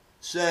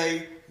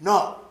 Say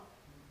no.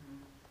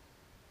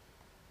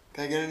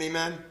 Can I get an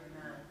amen? Amen?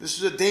 This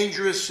is a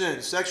dangerous sin.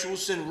 Sexual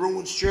sin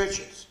ruins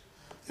churches.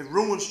 It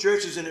ruins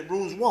churches and it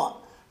ruins what?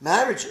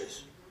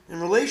 Marriages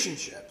and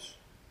relationships.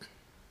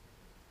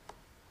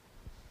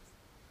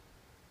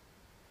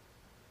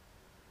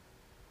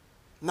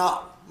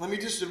 Now, let me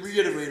just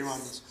reiterate on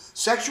this.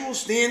 Sexual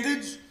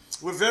standards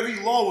were very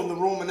low in the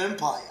Roman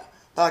Empire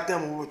back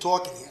then when we were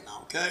talking here now,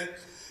 okay?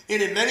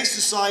 And in many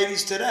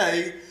societies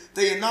today,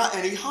 they are not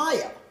any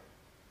higher.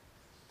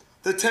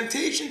 The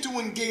temptation to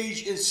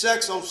engage in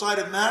sex outside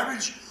of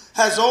marriage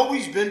has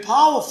always been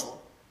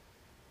powerful.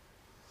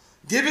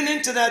 Giving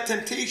in to that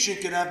temptation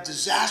can have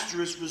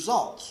disastrous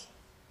results.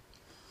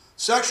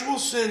 Sexual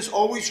sins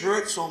always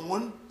hurt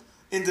someone,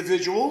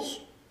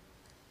 individuals,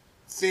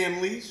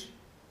 families,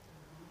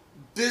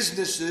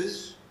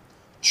 businesses,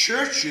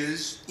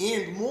 churches,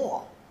 and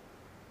more.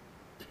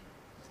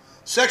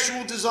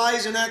 Sexual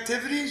desires and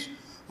activities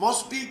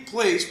must be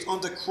placed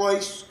under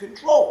Christ's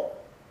control.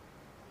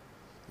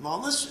 Now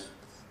listen,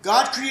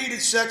 God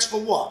created sex for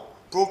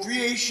what?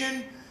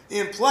 Procreation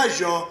and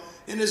pleasure,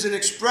 and is an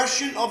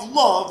expression of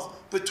love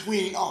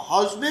between a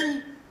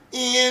husband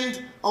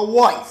and a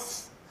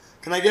wife.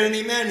 Can I get an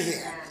amen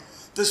here?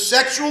 The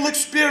sexual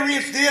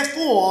experience,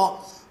 therefore,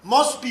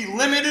 must be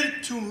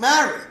limited to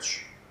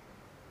marriage.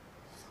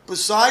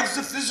 Besides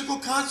the physical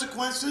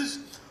consequences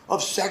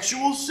of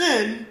sexual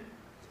sin,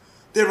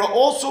 there are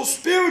also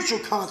spiritual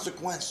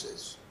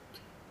consequences.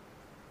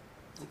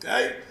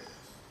 Okay?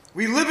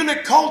 We live in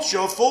a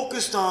culture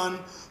focused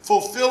on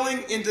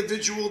fulfilling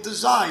individual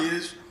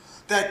desires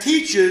that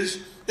teaches,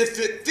 if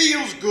it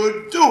feels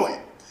good, do it.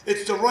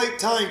 It's the right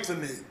time for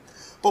me.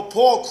 But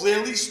Paul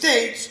clearly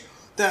states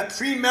that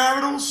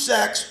premarital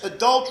sex,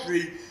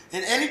 adultery,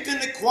 and anything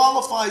that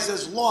qualifies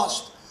as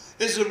lust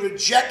is a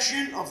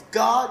rejection of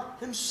God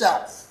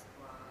himself.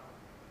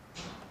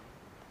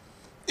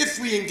 If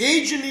we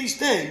engage in these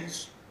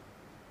things,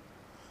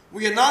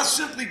 we are not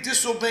simply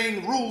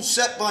disobeying rules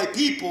set by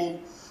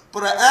people,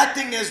 but are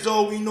acting as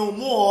though we know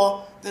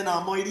more than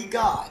Almighty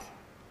God.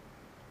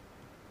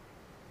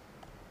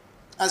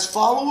 As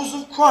followers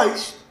of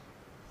Christ,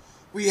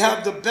 we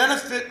have the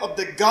benefit of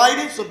the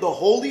guidance of the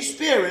Holy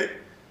Spirit.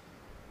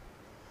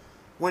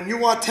 When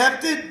you are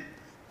tempted,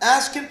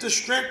 ask him to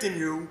strengthen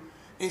you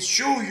and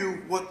show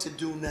you what to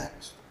do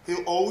next.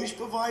 He'll always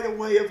provide a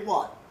way of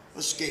what?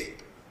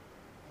 Escape.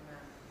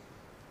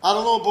 I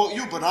don't know about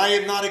you, but I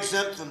am not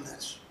exempt from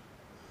this.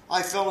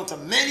 I fell into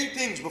many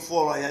things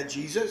before I had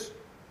Jesus.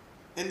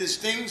 And there's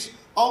things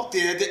out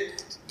there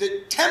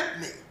that tempt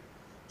me.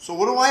 So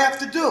what do I have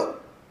to do?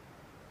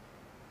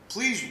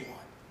 Please, Lord,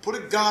 put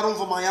a guard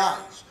over my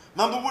eyes.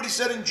 Remember what he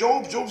said in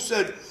Job? Job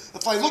said,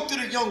 if I looked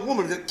at a young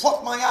woman, they'd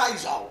pluck my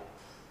eyes out.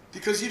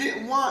 Because he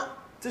didn't want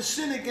to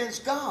sin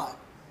against God.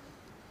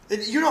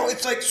 And you know,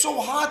 it's like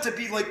so hard to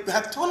be like,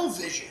 have tunnel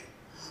vision.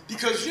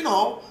 Because, you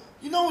know,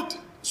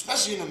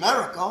 especially in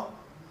America,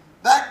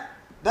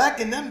 back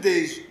in them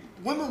days,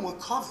 women were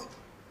covered.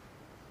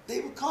 They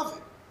were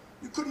covered.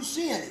 You couldn't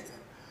see anything.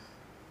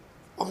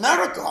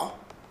 America,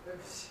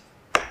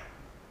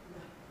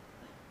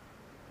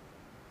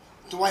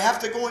 do I have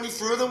to go any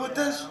further with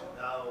this?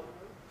 No.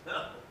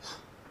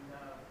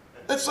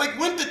 It's like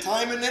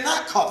wintertime and they're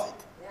not covered.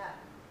 Yeah.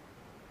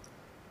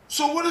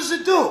 So what does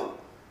it do?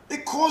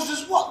 It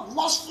causes what?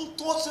 Lustful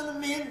thoughts in a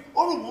man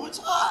or a woman's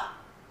heart.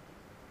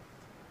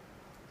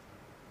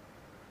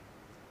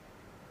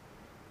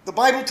 The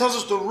Bible tells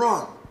us to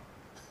run.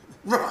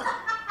 Run.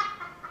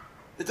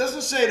 It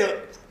doesn't say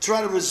to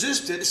try to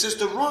resist it. It says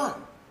to run.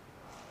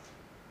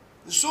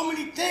 There's so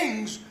many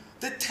things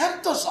that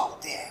tempt us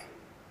out there.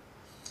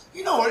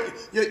 You know,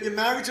 you're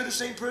married to the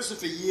same person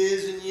for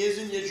years and years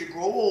and years. You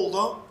grow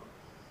older,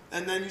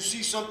 and then you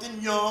see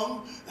something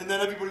young, and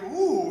then everybody,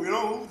 ooh, you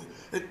know.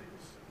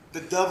 The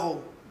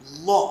devil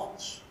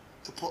loves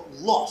to put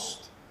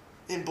lust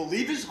in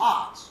believers'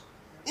 hearts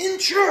in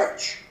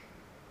church.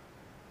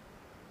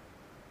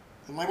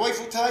 And my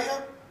wife will tell you,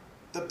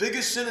 the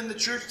biggest sin in the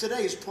church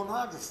today is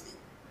pornography.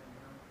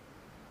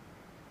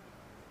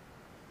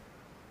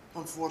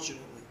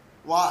 Unfortunately.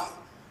 Why?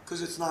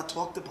 Because it's not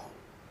talked about.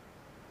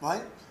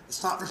 Right?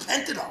 It's not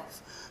repented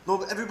of.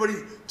 No, everybody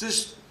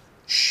just,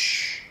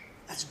 shh,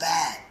 that's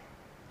bad.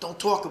 Don't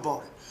talk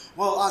about it.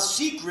 Well, our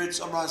secrets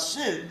of our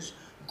sins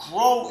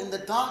grow in the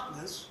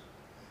darkness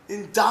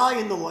and die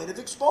in the light of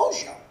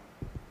exposure.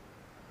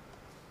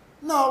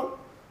 No.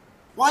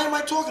 Why am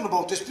I talking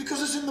about this?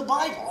 Because it's in the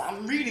Bible.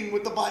 I'm reading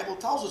what the Bible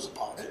tells us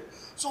about it.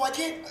 So I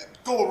can't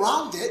go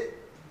around it.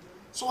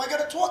 So I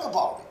got to talk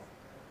about it.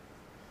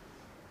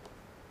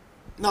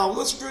 Now,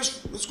 let's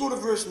go to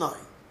verse 9.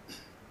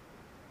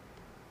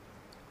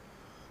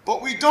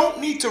 But we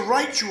don't need to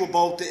write you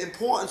about the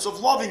importance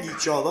of loving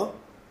each other.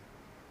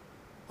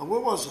 And where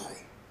was I?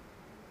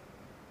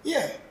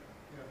 Yeah,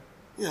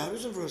 it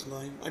was in verse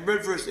 9. I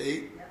read verse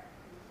 8.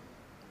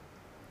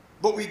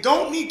 But we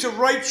don't need to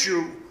write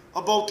you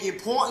about the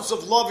importance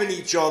of loving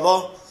each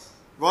other,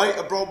 right?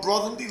 About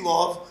brotherly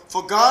love.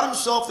 For God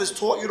himself has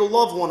taught you to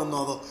love one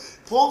another.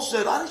 Paul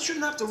said, I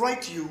shouldn't have to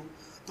write to you.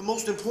 The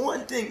most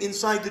important thing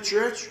inside the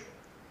church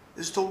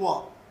is to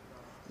what?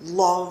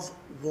 Love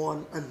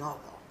one another.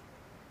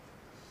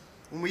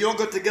 When we all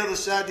got together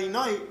Saturday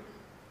night,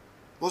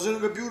 wasn't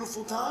it a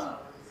beautiful time?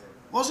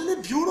 Wasn't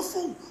it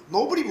beautiful?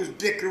 Nobody was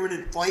bickering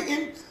and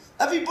fighting.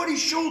 Everybody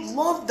showed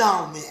love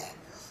down there.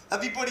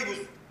 Everybody was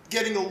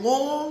getting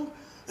along.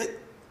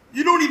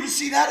 You don't even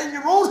see that in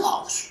your own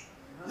house.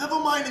 Never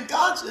mind in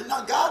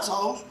not God's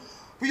house.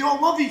 We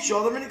all love each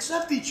other and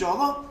accept each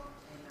other.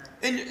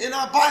 In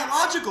our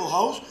biological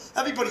house,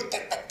 everybody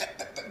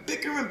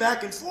bickering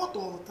back and forth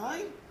all the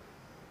time,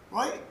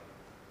 right?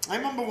 I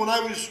remember when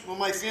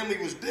my family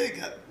was big,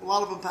 a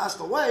lot of them passed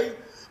away,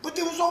 but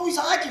there was always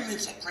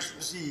arguments at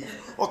Christmas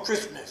Eve or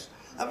Christmas.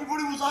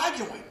 Everybody was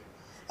arguing.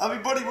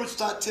 Everybody would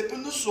start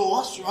tipping the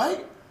sauce,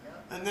 right?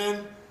 And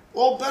then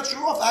all bets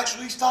are off.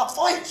 Actually start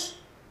fights.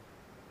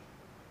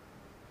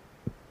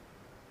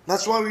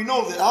 That's why we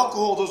know that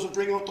alcohol doesn't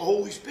bring out the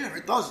Holy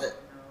Spirit, does it?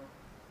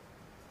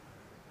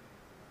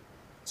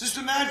 Just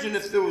imagine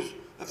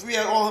if we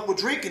had all were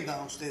drinking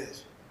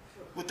downstairs,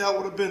 what that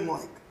would have been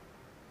like.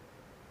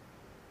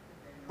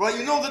 Right?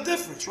 You know the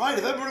difference, right?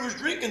 If everybody was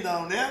drinking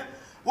down there,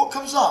 what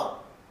comes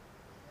out?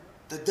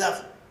 The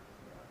devil.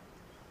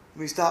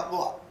 We start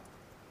what?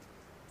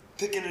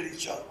 Picking at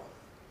each other.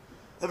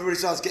 Everybody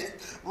starts getting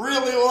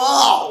really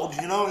loud,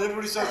 you know, and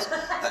everybody starts.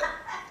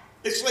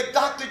 It's like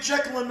Dr.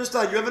 Jekyll and Mr.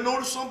 Hyde. You ever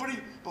notice somebody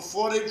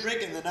before they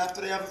drink and then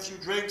after they have a few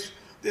drinks,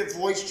 their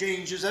voice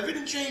changes,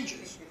 everything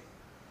changes.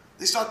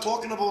 They start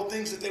talking about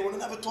things that they would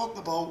have never talked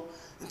about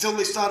until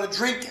they started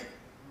drinking.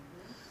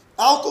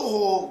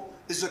 Alcohol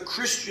is a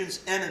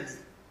Christian's enemy.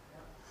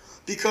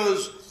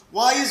 Because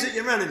why is it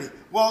your enemy?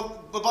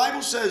 Well, the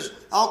Bible says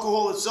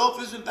alcohol itself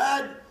isn't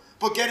bad,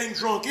 but getting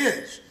drunk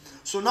is.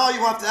 So now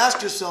you have to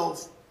ask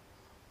yourself,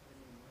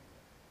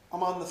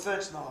 I'm on the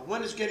fence now.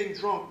 When is getting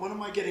drunk? When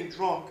am I getting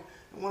drunk?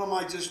 And when am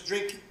I just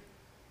drinking?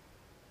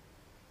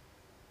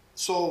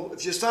 So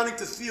if you're starting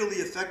to feel the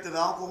effect of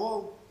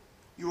alcohol,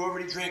 you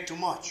already drank too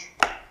much.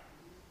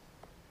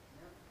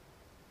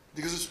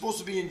 Because it's supposed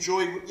to be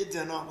enjoyed with your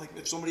dinner. Like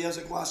if somebody has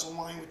a glass of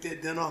wine with their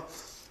dinner,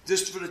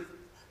 just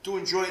to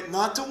enjoy it.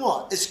 Not to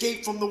what?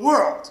 Escape from the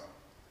world.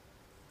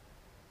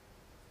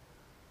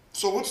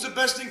 So what's the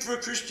best thing for a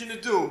Christian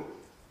to do?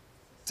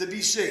 To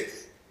be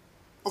safe.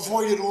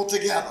 Avoid it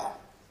altogether.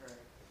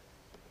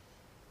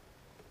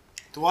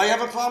 Do I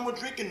have a problem with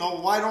drinking? No.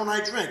 Why don't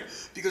I drink?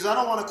 Because I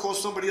don't want to cause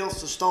somebody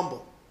else to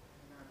stumble.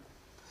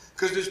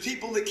 Because there's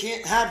people that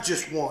can't have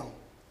just one.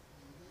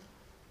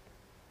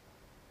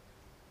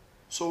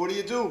 So what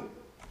do?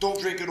 Don't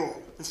drink at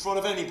all in front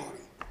of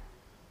anybody.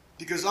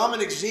 Because I'm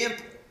an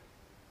example.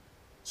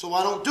 So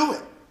I don't do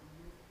it.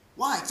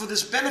 Why? For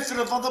this benefit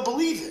of other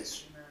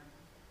believers.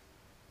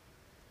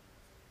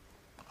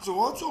 So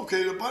well, it's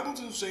okay. The Bible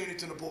doesn't say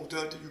anything about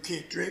that you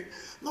can't drink.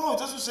 No, it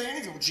doesn't say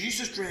anything. Well,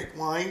 Jesus drank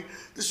wine.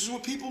 This is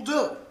what people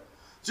do.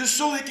 Just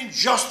so they can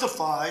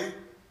justify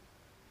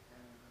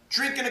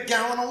drinking a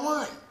gallon of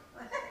wine.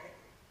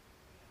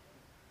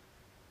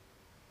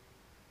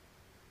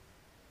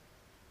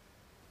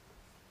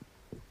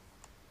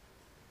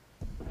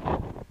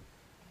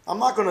 I'm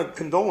not going to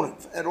condone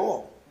it at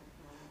all.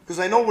 Because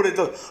I know what it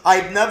does.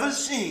 I've never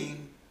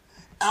seen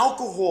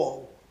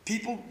alcohol,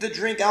 people that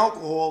drink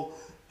alcohol,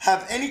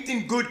 have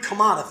anything good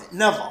come out of it.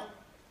 Never.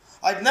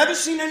 I've never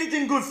seen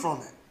anything good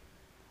from it.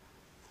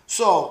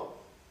 So,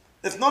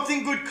 if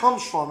nothing good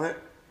comes from it,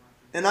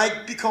 and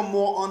I become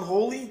more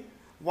unholy,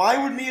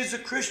 why would me as a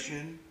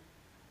Christian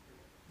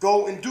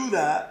go and do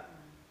that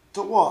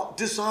to what?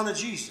 Dishonor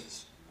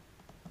Jesus.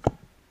 It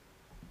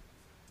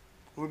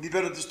would be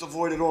better just to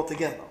avoid it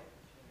altogether.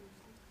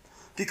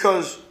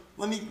 Because,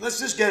 let's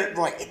just get it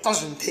right. It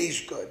doesn't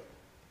taste good.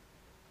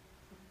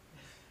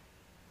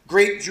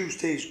 Grape juice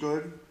tastes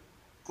good.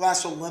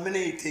 Glass of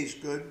lemonade tastes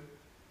good.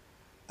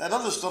 That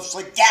other stuff's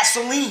like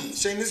gasoline,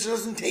 saying this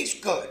doesn't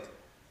taste good.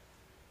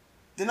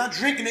 They're not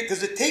drinking it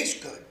because it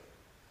tastes good.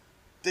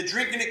 They're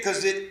drinking it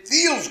because it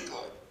feels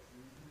good.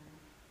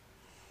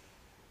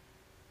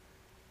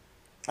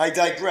 I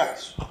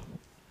digress.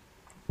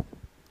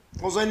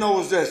 All I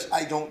know is this,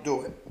 I don't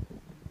do it.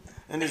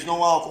 And there's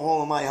no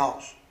alcohol in my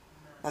house.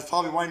 That's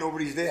probably why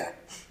nobody's there.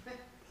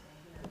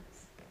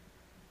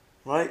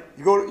 Right?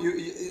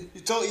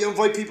 You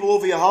invite people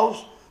over your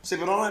house, say,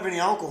 but I don't have any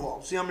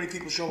alcohol. See how many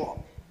people show up.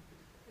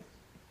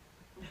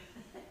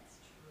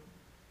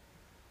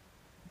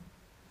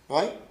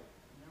 Right?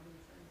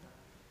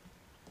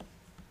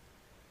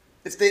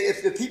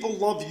 If the people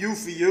love you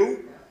for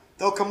you,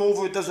 they'll come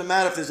over. It doesn't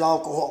matter if there's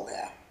alcohol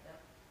there.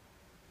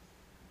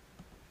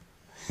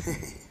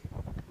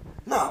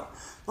 No.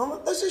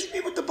 Let's just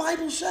read what the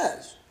Bible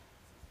says.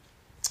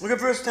 Look at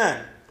verse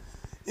 10.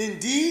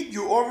 Indeed,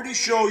 you already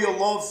show your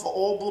love for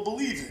all the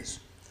believers,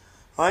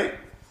 right?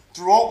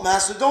 Throughout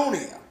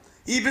Macedonia.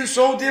 Even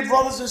so, dear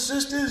brothers and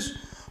sisters,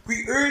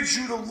 we urge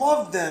you to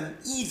love them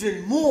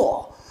even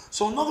more.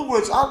 So in other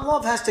words, our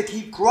love has to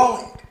keep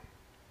growing.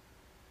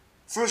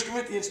 1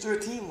 Corinthians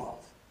 13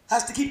 love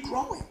has to keep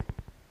growing.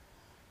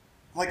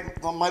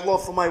 Like my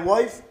love for my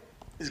wife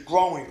is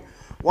growing.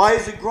 Why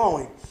is it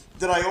growing?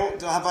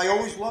 Have I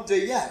always loved her?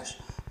 Yes.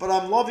 But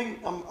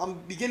I'm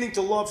beginning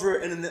to love her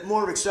in a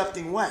more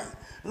accepting way.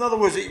 In other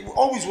words, it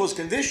always was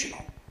conditional.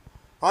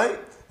 Right?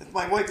 If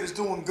my wife is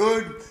doing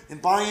good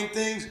and buying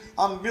things,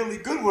 I'm really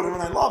good with her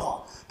and I love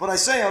her. But I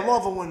say I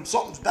love her when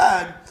something's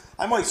bad.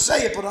 I might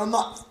say it, but I'm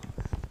not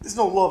There's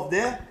no love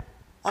there.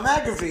 I'm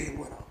aggravated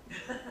with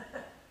her.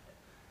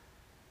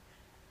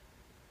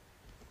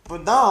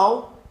 But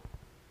now,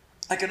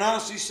 I can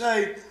honestly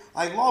say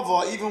I love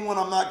her even when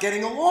I'm not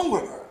getting along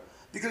with her.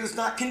 Because it's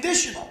not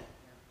conditional.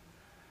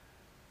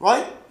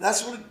 Right?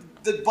 That's what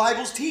the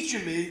Bible's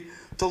teaching me,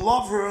 to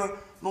love her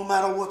no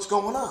matter what's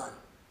going on.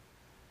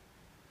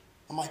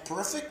 Am I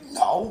perfect?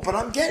 No, but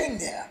I'm getting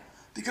there.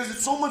 Because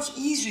it's so much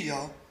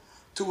easier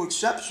to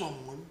accept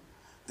someone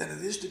than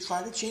it is to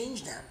try to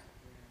change them.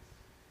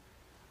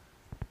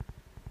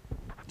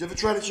 You ever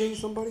try to change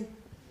somebody?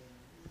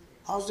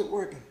 How's it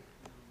working?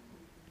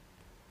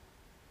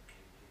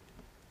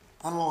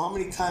 I don't know how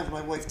many times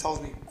my wife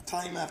tells me,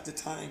 time after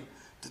time,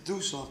 to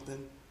do something.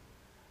 And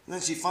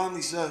then she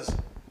finally says,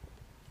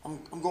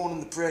 I'm going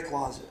in the prayer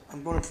closet.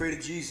 I'm going to pray to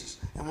Jesus.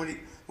 And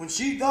when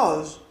she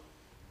does,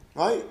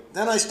 right,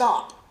 then I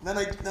stop. Then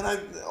I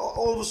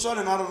all of a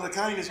sudden, out of the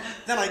kindness,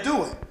 then I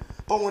do it.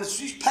 But when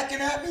she's pecking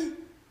at me,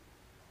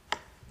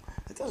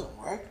 it doesn't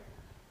work.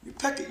 You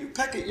peck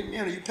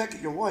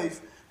at your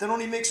wife, that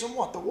only makes them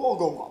what? The wall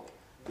go up.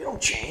 You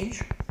don't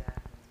change.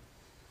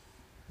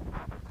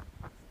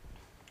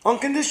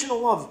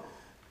 Unconditional love.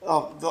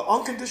 The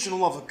unconditional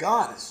love of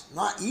God is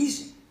not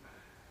easy.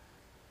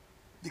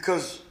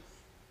 Because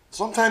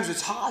sometimes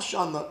it's harsh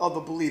on the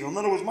other believer. In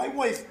other words, my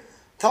wife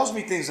tells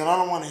me things that I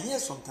don't want to hear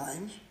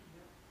sometimes.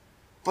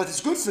 But it's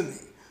good for me.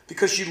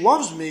 Because she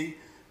loves me.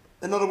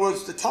 In other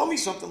words, to tell me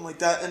something like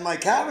that in my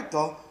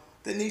character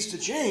that needs to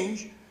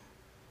change.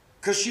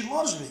 Because she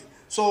loves me.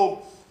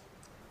 So,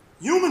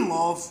 human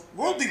love,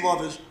 worldly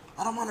love is,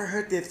 I don't want to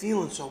hurt their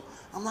feelings, so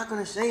I'm not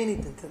going to say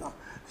anything to them.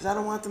 Because I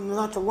don't want them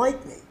not to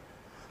like me.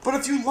 But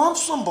if you love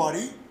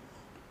somebody,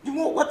 you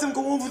won't let them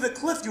go over the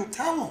cliff. You'll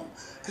tell them.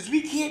 Because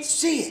we can't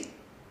see it.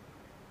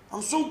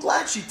 I'm so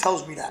glad she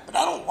tells me that, but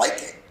I don't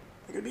like it.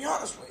 I'm going to be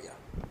honest with you.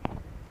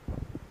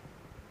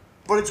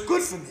 But it's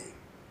good for me.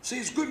 See,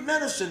 it's good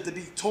medicine to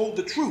be told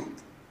the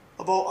truth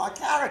about our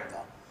character.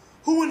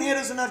 Who in here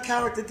doesn't have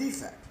character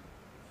defect?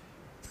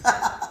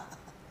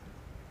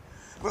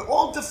 We're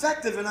all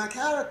defective in our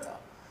character.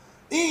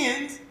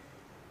 And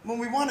when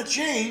we want to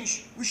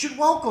change, we should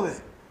welcome it.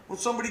 When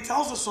somebody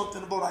tells us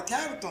something about our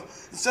character,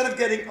 instead of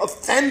getting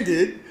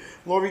offended,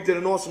 Laurie did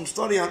an awesome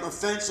study on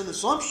offense and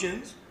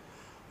assumptions.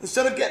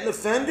 Instead of getting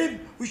offended,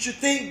 we should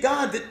thank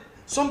God that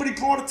somebody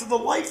brought it to the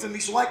light for me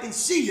so I can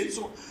see it.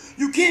 So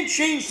you can't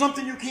change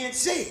something you can't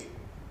see.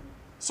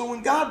 So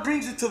when God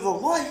brings it to the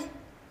light,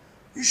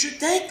 you should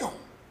thank Him.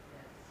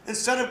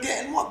 Instead of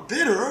getting what?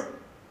 Bitter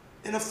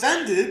and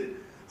offended,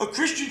 a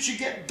Christian should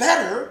get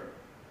better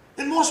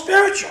and more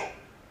spiritual.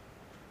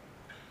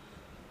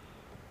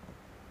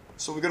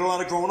 So we got a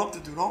lot of growing up to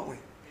do, don't we?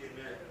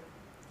 Amen.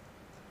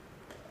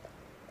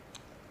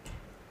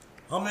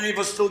 How many of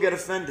us still get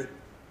offended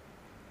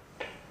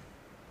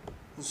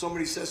when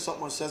somebody says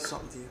something or says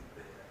something to you?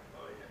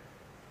 Oh,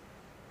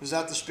 yeah. Is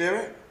that the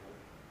spirit?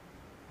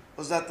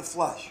 Or is that the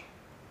flesh?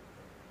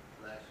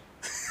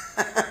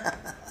 Flesh.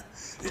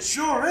 It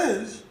sure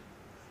is.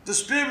 The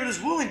spirit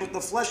is willing, but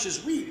the flesh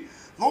is weak.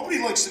 Nobody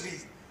likes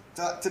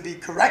to be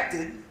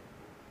corrected,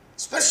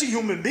 especially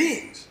human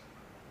beings.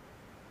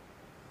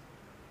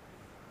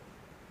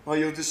 Well,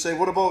 you'll just say,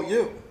 what about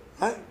you?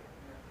 Right?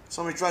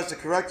 Somebody tries to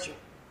correct you.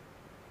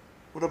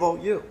 What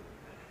about you?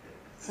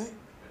 Right?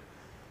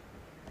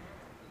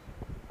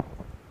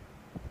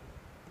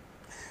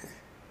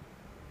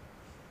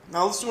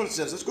 Now listen to what it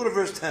says. Let's go to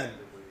verse 10.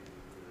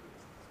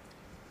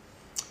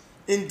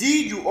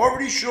 Indeed, you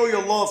already show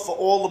your love for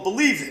all the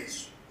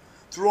believers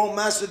throughout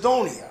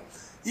Macedonia.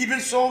 Even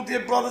so,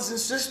 dear brothers and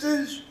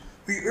sisters,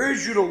 we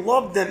urge you to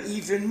love them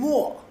even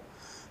more.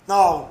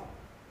 Now,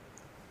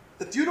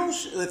 let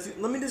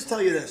me just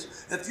tell you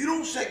this. If you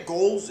don't set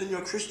goals in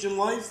your Christian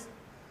life,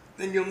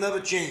 then you'll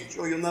never change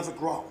or you'll never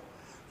grow.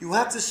 You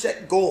have to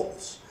set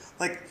goals.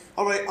 Like,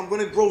 all right, I'm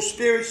going to grow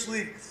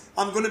spiritually.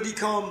 I'm going to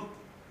become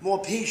more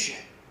patient.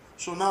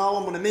 So now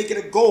I'm going to make it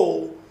a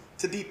goal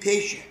to be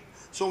patient.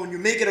 So when you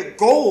make it a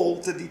goal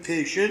to be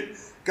patient,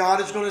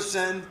 God is going to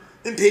send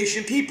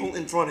impatient people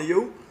in front of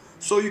you.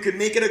 So you can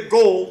make it a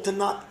goal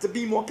to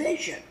be more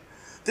patient.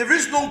 There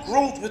is no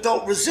growth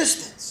without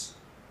resistance.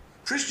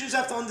 Christians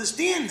have to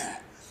understand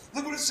that.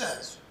 Look what it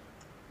says.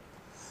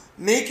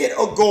 Make it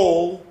a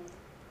goal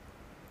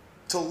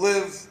to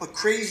live a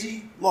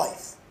crazy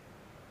life.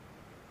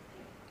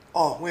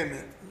 Oh, wait a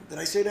minute. Did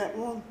I say that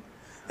wrong?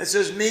 It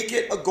says make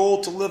it a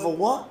goal to live a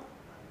what?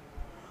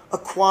 A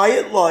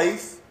quiet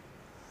life,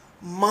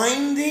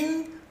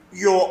 minding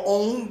your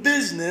own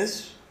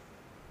business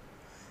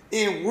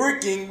and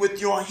working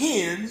with your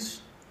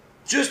hands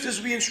just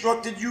as we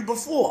instructed you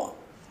before.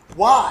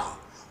 Why?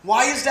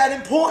 Why is that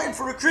important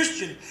for a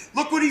Christian?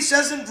 Look what he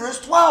says in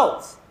verse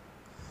 12.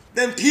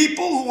 Then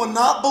people who are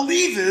not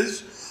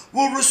believers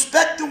will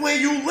respect the way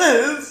you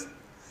live,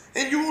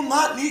 and you will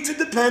not need to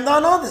depend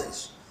on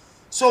others.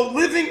 So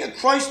living a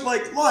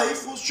Christ-like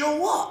life will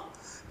show up.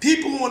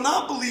 People who are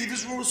not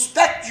believers will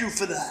respect you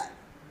for that.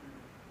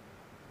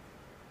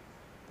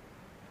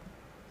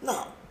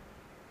 No.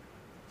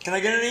 Can I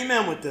get an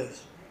amen with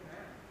this?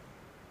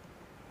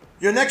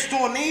 Your next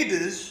door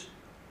neighbors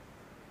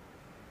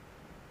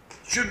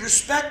should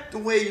respect the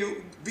way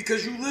you,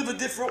 because you live a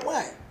different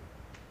way.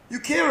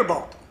 You care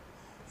about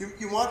them.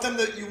 You want them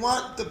to, you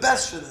want the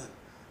best for them.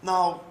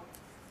 Now,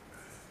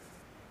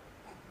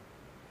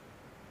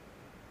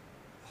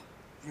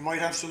 you might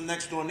have some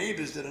next door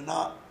neighbors that are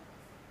not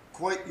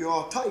quite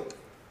your type.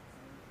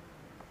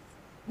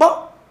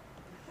 But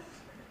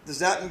does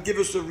that give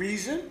us a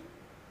reason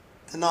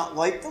to not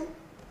like them?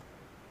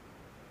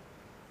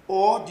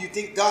 Or do you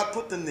think God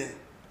put them there?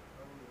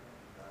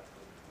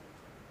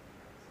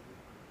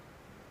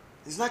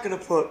 He's not going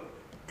to put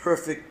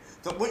perfect.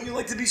 Wouldn't you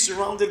like to be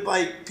surrounded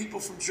by people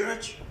from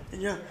church in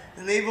your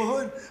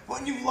neighborhood?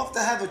 Wouldn't you love to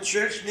have a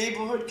church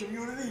neighborhood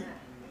community?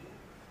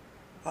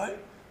 Right?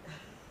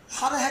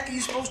 How the heck are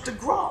you supposed to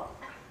grow?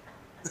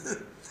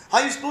 How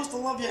are you supposed to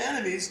love your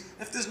enemies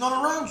if there's none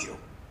around you?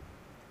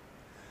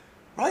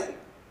 Right?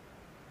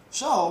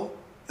 So,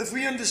 if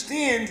we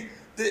understand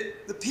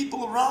that the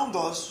people around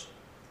us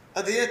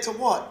are there to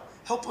what?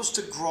 Help us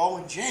to grow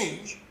and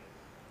change,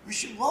 we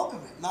should welcome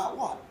it, not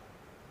what?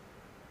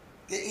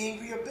 Get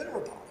angry or bitter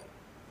about it.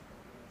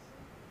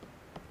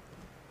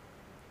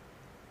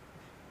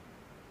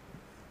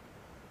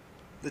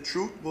 The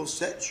truth will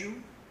set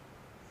you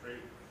free.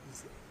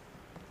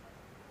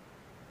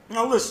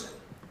 Now listen.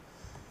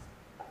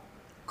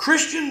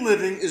 Christian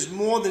living is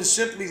more than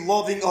simply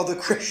loving other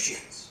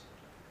Christians.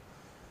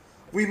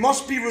 We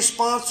must be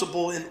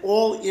responsible in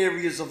all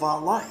areas of our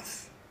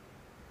life.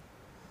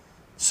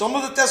 Some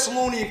of the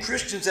Thessalonian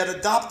Christians had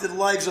adopted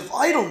lives of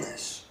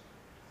idleness,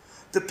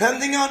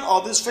 depending on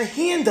others for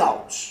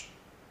handouts.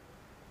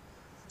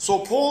 So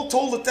Paul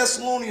told the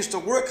Thessalonians to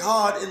work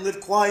hard and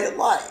live quiet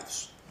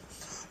lives.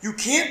 You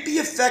can't be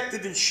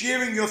effective in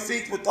sharing your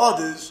faith with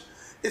others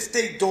if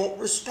they don't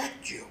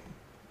respect you.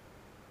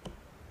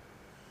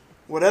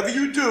 Whatever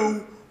you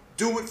do,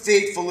 do it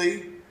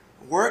faithfully,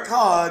 work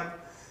hard,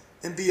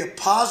 and be a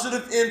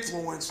positive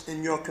influence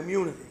in your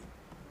community.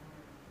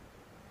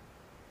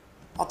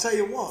 I'll tell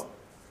you what,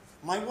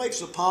 my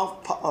wife's a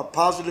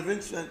positive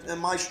influence in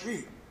my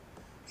street.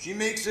 She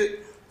makes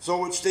it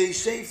so it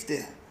stays safe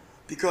there.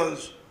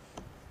 Because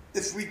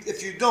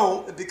if you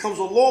don't, it becomes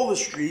a lawless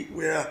street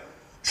where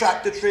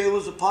tractor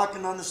trailers are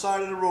parking on the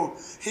side of the road,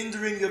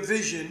 hindering your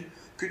vision,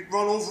 could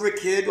run over a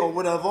kid or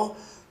whatever.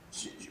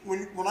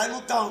 When I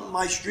look down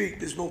my street,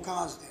 there's no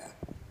cars there.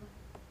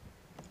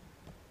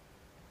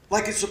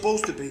 Like it's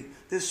supposed to be.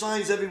 There's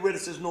signs everywhere that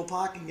says no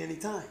parking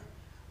anytime.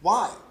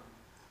 Why?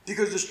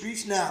 Because the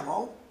street's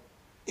narrow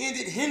and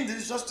it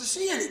hinders us to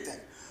see anything.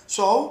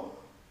 So,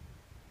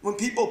 when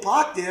people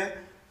park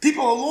there,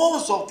 people are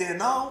lawless out there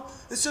now.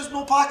 It says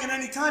no parking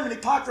anytime and they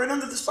park right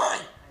under the sign.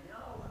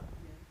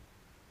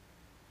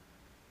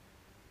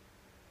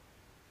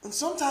 And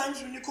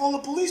sometimes when you call the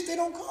police, they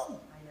don't come.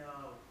 I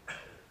know.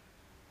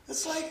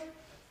 It's like,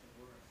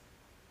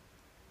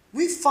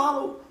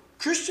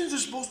 Christians are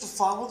supposed to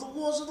follow the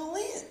laws of the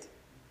land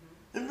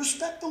and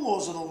respect the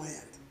laws of the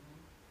land.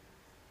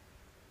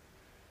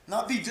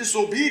 Not be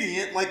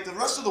disobedient like the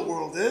rest of the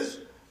world is.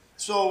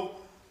 So,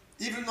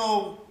 even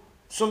though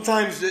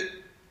sometimes it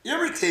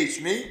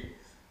irritates me,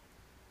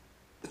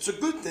 it's a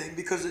good thing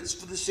because it's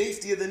for the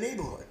safety of the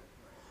neighborhood.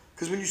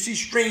 Because when you see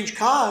strange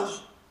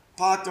cars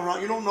parked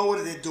around, you don't know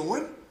what they're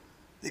doing.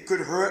 They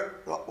could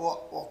hurt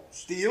or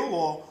steal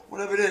or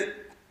whatever they're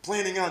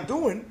planning on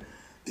doing.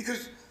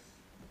 Because,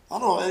 I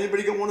don't know,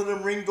 anybody got one of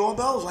them Ring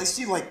doorbells? I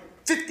see like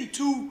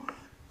 52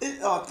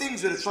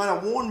 things that are trying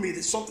to warn me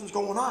that something's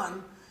going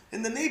on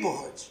in the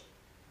neighborhoods.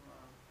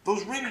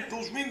 Those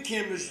ring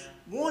cameras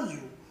warn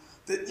you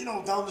that,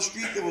 down the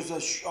street there was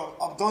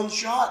a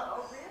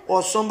gunshot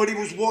or somebody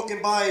was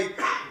walking by,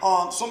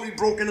 somebody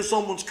broke into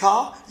someone's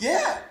car.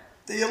 Yeah,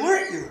 they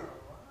alert you,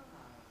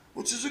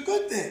 which is a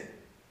good thing.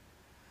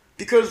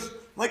 Because,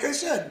 like I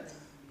said,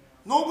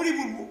 nobody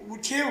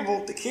would care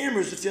about the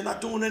cameras if you're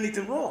not doing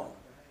anything wrong.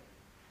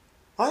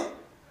 Right?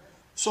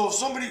 So if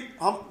somebody,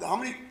 how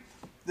many,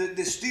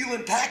 they're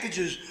stealing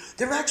packages,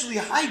 they're actually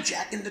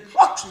hijacking the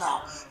trucks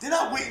now. They're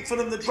not waiting for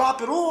them to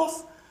drop it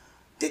off.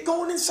 They're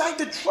going inside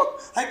the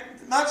truck. Like,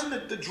 imagine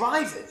the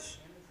drivers,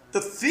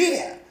 the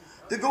fear.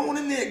 They're going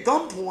in there at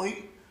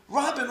gunpoint,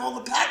 robbing all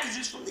the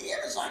packages from the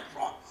Amazon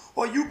truck,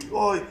 or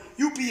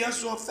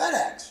UPS or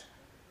FedEx.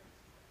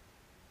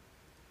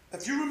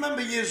 If you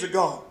remember years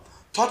ago,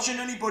 touching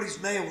anybody's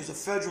mail was a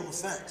federal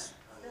offense.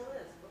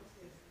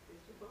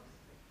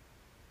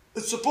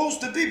 It's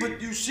supposed to be,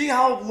 but you see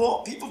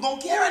how people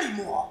don't care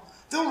anymore.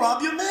 They'll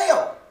rob your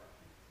mail.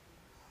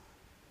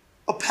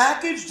 A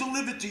package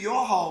delivered to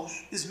your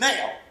house is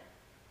mail.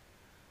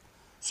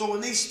 So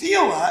when they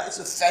steal that, it's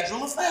a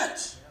federal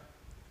offense.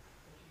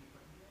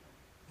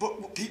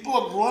 But people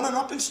are running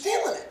up and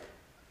stealing it.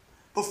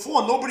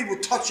 Before, nobody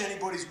would touch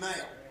anybody's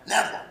mail.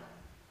 Never.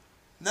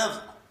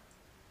 Never.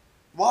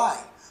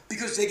 Why?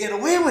 Because they get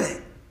away with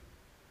it.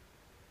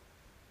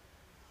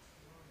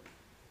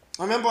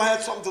 I remember I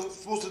had something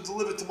supposed to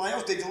deliver to my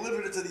house. They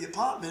delivered it to the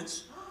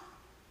apartments,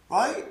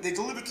 right? They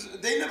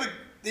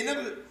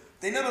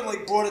never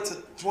like brought it to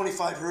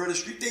 25 Herder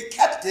Street. They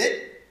kept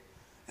it,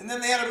 And then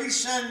they had to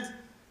resend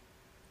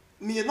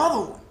me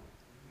another one.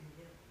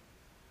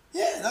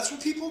 Yeah, that's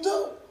what people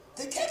do.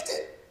 They kept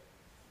it.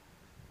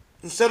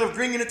 Instead of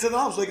bringing it to the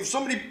house. Like if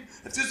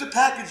there's a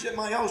package at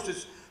my house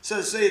that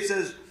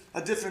says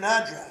a different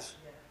address.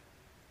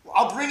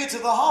 I'll bring it to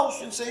the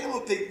house and say, hey,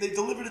 look, they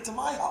delivered it to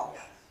my house.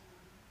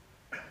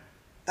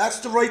 That's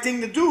the right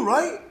thing to do,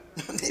 right?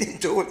 They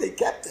didn't do it, they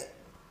kept it.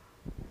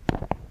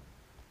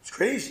 It's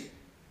crazy.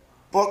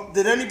 But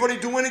did anybody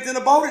do anything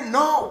about it?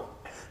 No.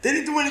 They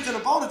didn't do anything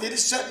about it. They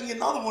just sent me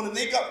another one and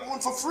they got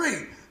one for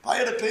free. I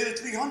had to pay the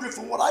 $300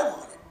 for what I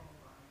wanted.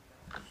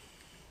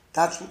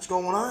 That's what's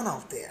going on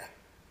out there.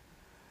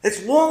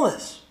 It's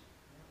lawless.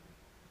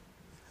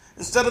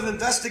 Instead of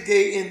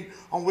investigating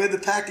on where the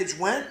package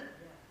went,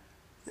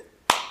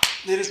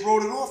 they just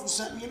wrote it off and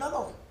sent me another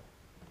one.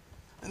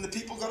 And the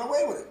people got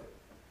away with it.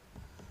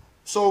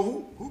 So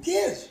who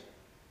cares?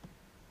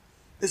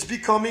 It's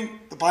becoming,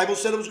 the Bible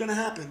said it was going to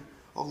happen,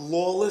 a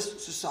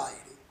lawless society.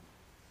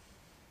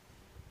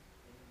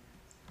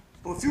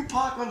 Well, if you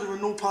park under a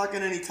no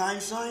parking any time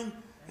sign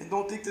and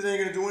don't think that they're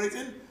going to do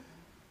anything,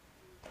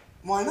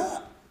 why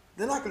not?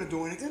 They're not going to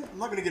do anything. I'm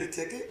not going to get a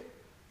ticket.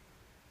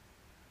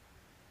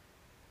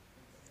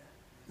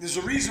 There's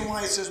a reason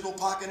why it says no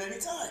parking any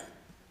time.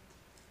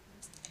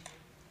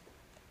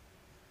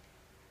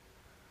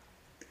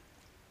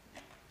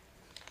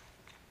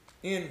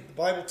 And the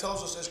Bible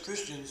tells us as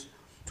Christians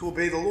to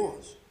obey the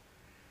laws.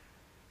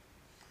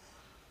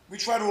 We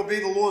try to obey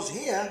the laws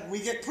here, we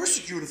get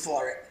persecuted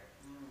for it.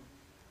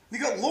 We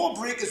got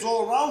lawbreakers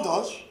all around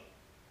us,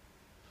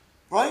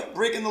 right?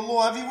 Breaking the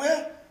law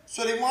everywhere.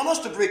 So they want us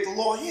to break the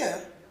law here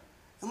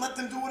and let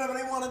them do whatever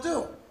they want to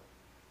do.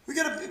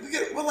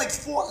 We're like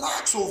Fort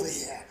Knox over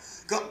here.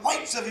 Got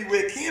lights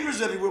everywhere,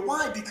 cameras everywhere.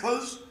 Why?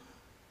 Because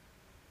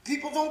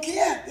people don't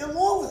care. They're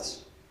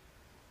lawless.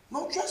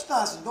 No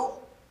trespassing.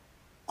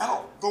 I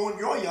don't go in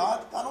your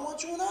yard. I don't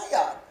want you in our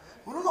yard.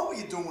 We don't know what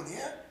you're doing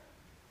here.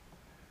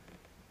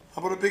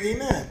 How about a big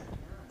amen?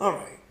 All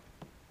right.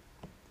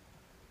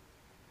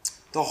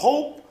 The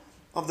hope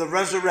of the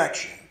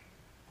resurrection.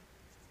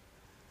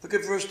 Look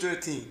at verse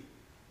 13.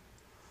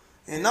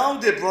 And now,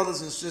 dear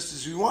brothers and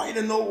sisters, we want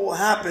you to know what will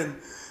happen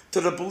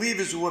to the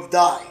believers who have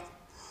died.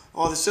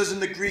 Or it says in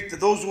the Greek, to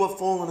those who have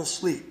fallen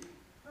asleep.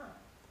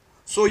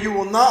 So you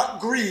will not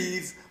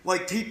grieve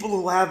like people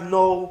who have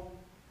no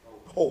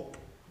hope.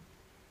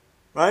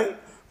 Right?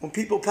 When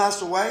people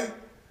pass away,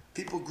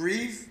 people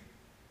grieve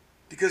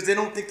because they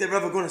don't think they're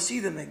ever going to see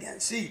them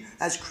again. See,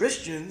 as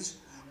Christians,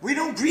 we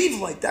don't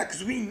grieve like that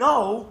because we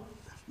know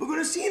we're going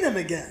to see them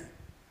again.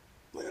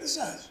 Look what it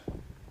says.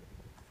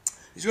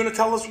 He's going to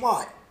tell us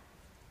why.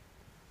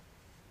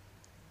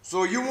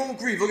 So you won't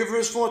grieve. Look at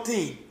verse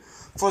 14.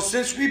 For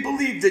since we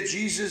believe that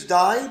Jesus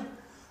died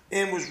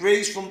and was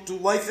raised to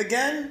life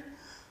again,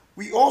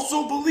 we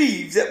also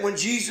believe that when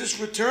Jesus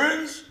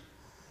returns,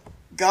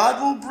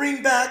 God will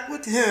bring back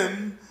with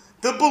him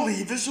the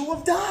believers who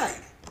have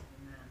died.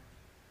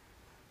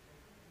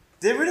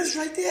 There it is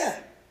right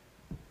there.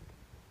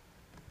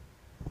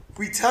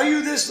 We tell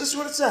you this, listen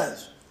to what it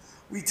says.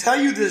 We tell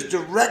you this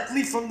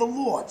directly from the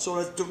Lord. So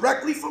it's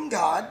directly from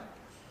God.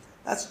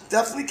 That's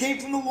definitely came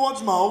from the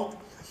Lord's mouth.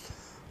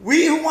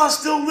 We who are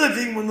still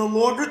living when the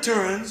Lord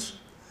returns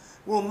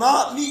will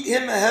not meet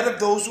him ahead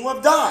of those who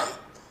have died.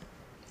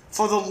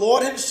 For the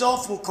Lord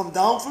himself will come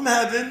down from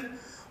heaven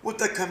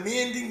with a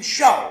commanding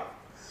shout,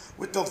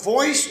 with the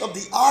voice of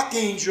the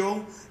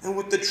archangel, and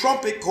with the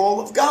trumpet call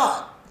of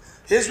God.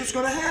 Here's what's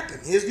going to happen.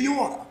 Here's the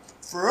order.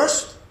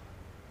 First,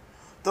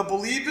 the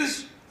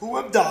believers who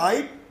have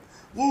died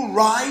will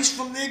rise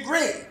from their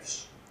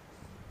graves.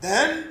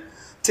 Then,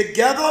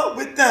 together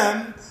with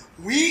them,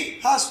 we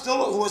who are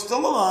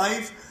still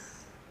alive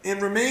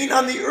and remain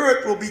on the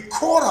earth will be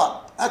caught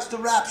up. That's the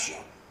rapture.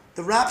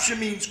 The rapture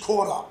means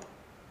caught up.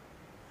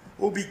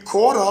 We'll be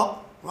caught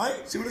up,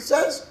 right? See what it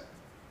says?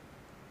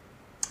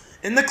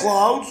 In the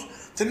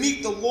clouds to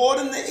meet the Lord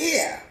in the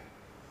air.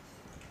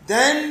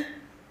 Then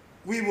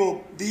we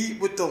will be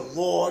with the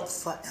Lord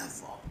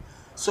forever.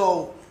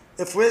 So,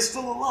 if we're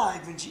still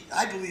alive,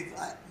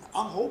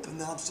 I'm hoping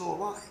that I'm still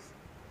alive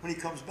when he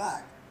comes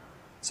back.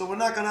 So we're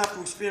not going to have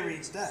to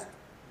experience that.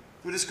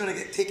 We're just going to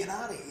get taken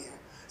out of here.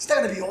 It's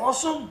not going to be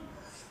awesome.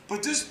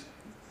 But just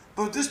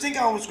think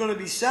how it's going to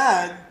be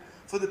sad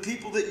for the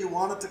people that you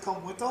wanted to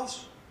come with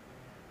us.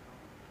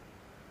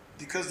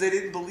 Because they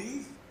didn't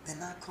believe, they're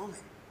not coming.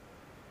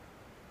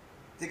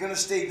 They're going to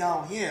stay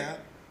down here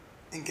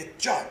and get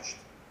judged.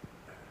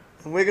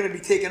 And we're going to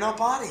be taken up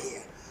out of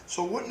here.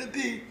 So wouldn't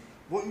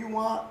you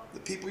want the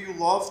people you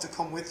love to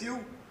come with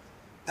you?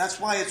 That's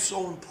why it's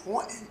so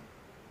important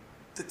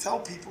to tell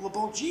people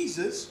about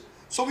Jesus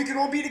so we can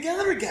all be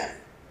together again.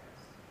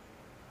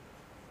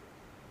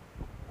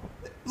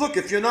 Look,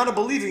 if you're not a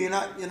believer, you're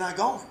not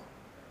going.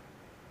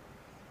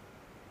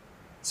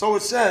 So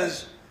it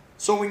says,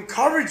 so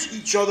encourage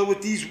each other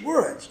with these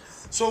words.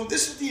 So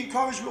this is the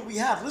encouragement we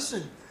have.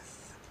 Listen,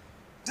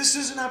 this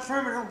isn't our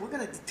permanent. We're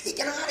going to be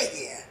taken out of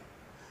here.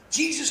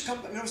 Jesus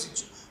come back.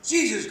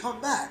 Jesus come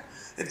back.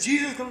 If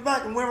Jesus comes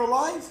back and we're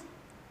alive,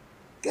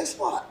 guess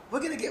what? We're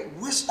going to get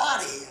whisked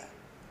out of here.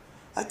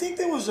 I think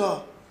there was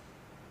a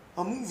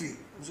movie.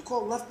 Was it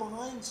called Left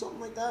Behind? Something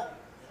like that?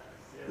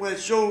 Where it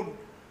showed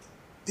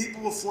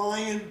people were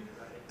flying,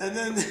 and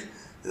then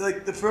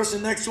like the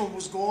person next to them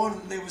was gone,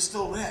 and they were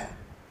still there.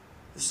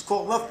 This is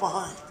called Left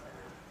Behind.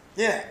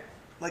 Yeah,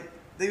 like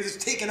they were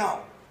just taken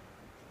out.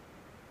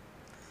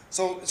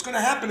 So it's going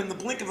to happen in the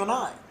blink of an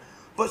eye.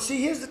 But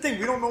see, here's the thing.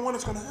 We don't know when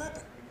it's going to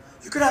happen.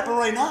 It could happen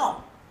right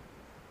now.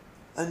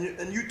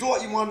 And you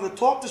thought you wanted to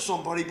talk to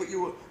somebody, but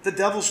the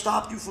devil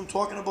stopped you from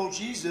talking about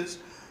Jesus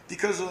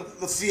because of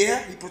the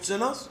fear he puts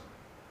in us.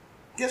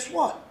 Guess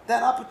what?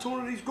 That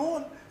opportunity's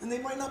gone, and they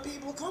might not be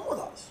able to come with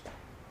us.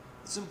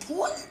 It's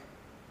important.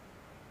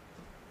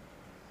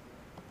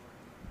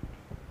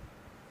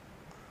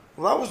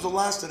 Well, that was the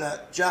last of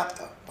that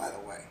chapter, by the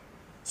way.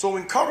 So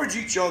encourage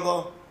each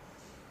other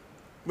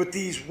with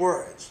these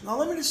words. Now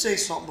let me just say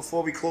something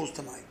before we close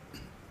tonight.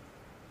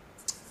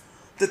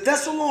 The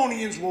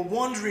Thessalonians were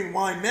wondering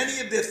why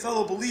many of their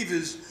fellow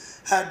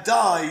believers had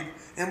died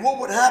and what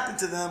would happen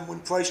to them when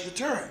Christ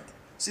returned.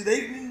 See,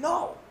 they didn't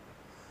know.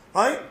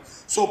 Right?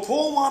 So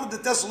Paul wanted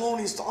the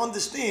Thessalonians to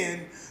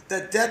understand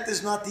that death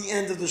is not the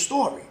end of the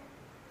story.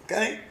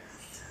 Okay?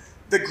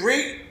 The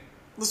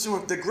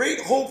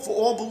great hope for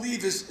all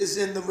believers is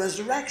in the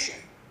resurrection.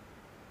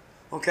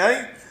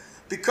 Okay?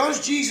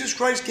 Because Jesus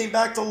Christ came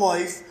back to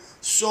life,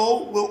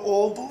 so will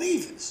all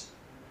believers,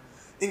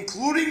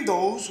 including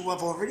those who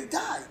have already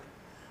died.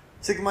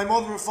 Think my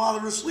mother and father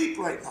are asleep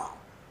right now.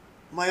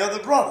 My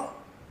other brother.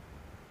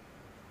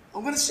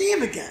 I'm going to see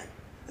him again.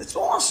 It's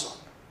awesome.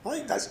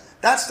 Right?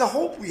 That's the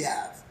hope we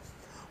have.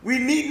 We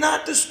need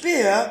not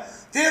despair.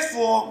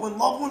 Therefore, when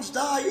loved ones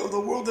die or the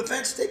world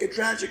events take a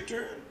tragic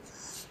turn,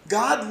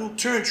 God will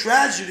turn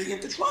tragedy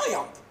into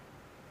triumph.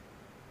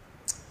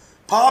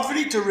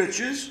 Poverty to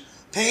riches,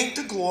 pain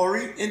to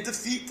glory, and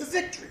defeat to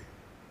victory.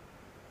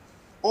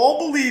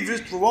 All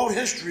believers throughout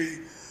history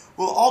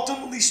will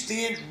ultimately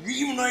stand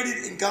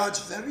reunited in God's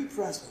very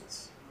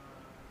presence.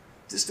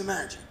 Just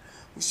imagine.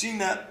 We've seen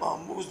that,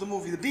 what was the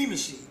movie? The Bema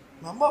Scene.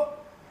 Remember?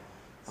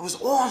 That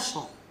was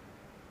awesome.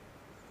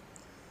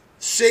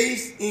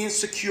 Safe and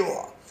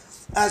secure.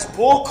 As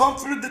Paul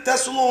comforted the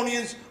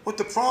Thessalonians with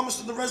the promise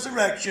of the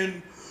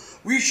resurrection,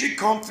 we should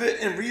comfort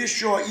and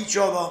reassure each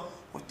other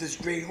with this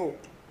great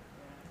hope.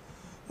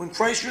 When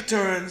Christ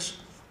returns,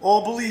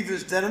 all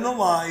believers, dead and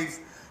alive,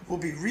 will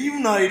be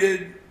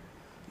reunited,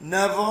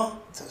 never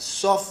to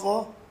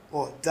suffer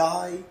or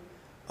die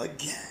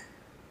again.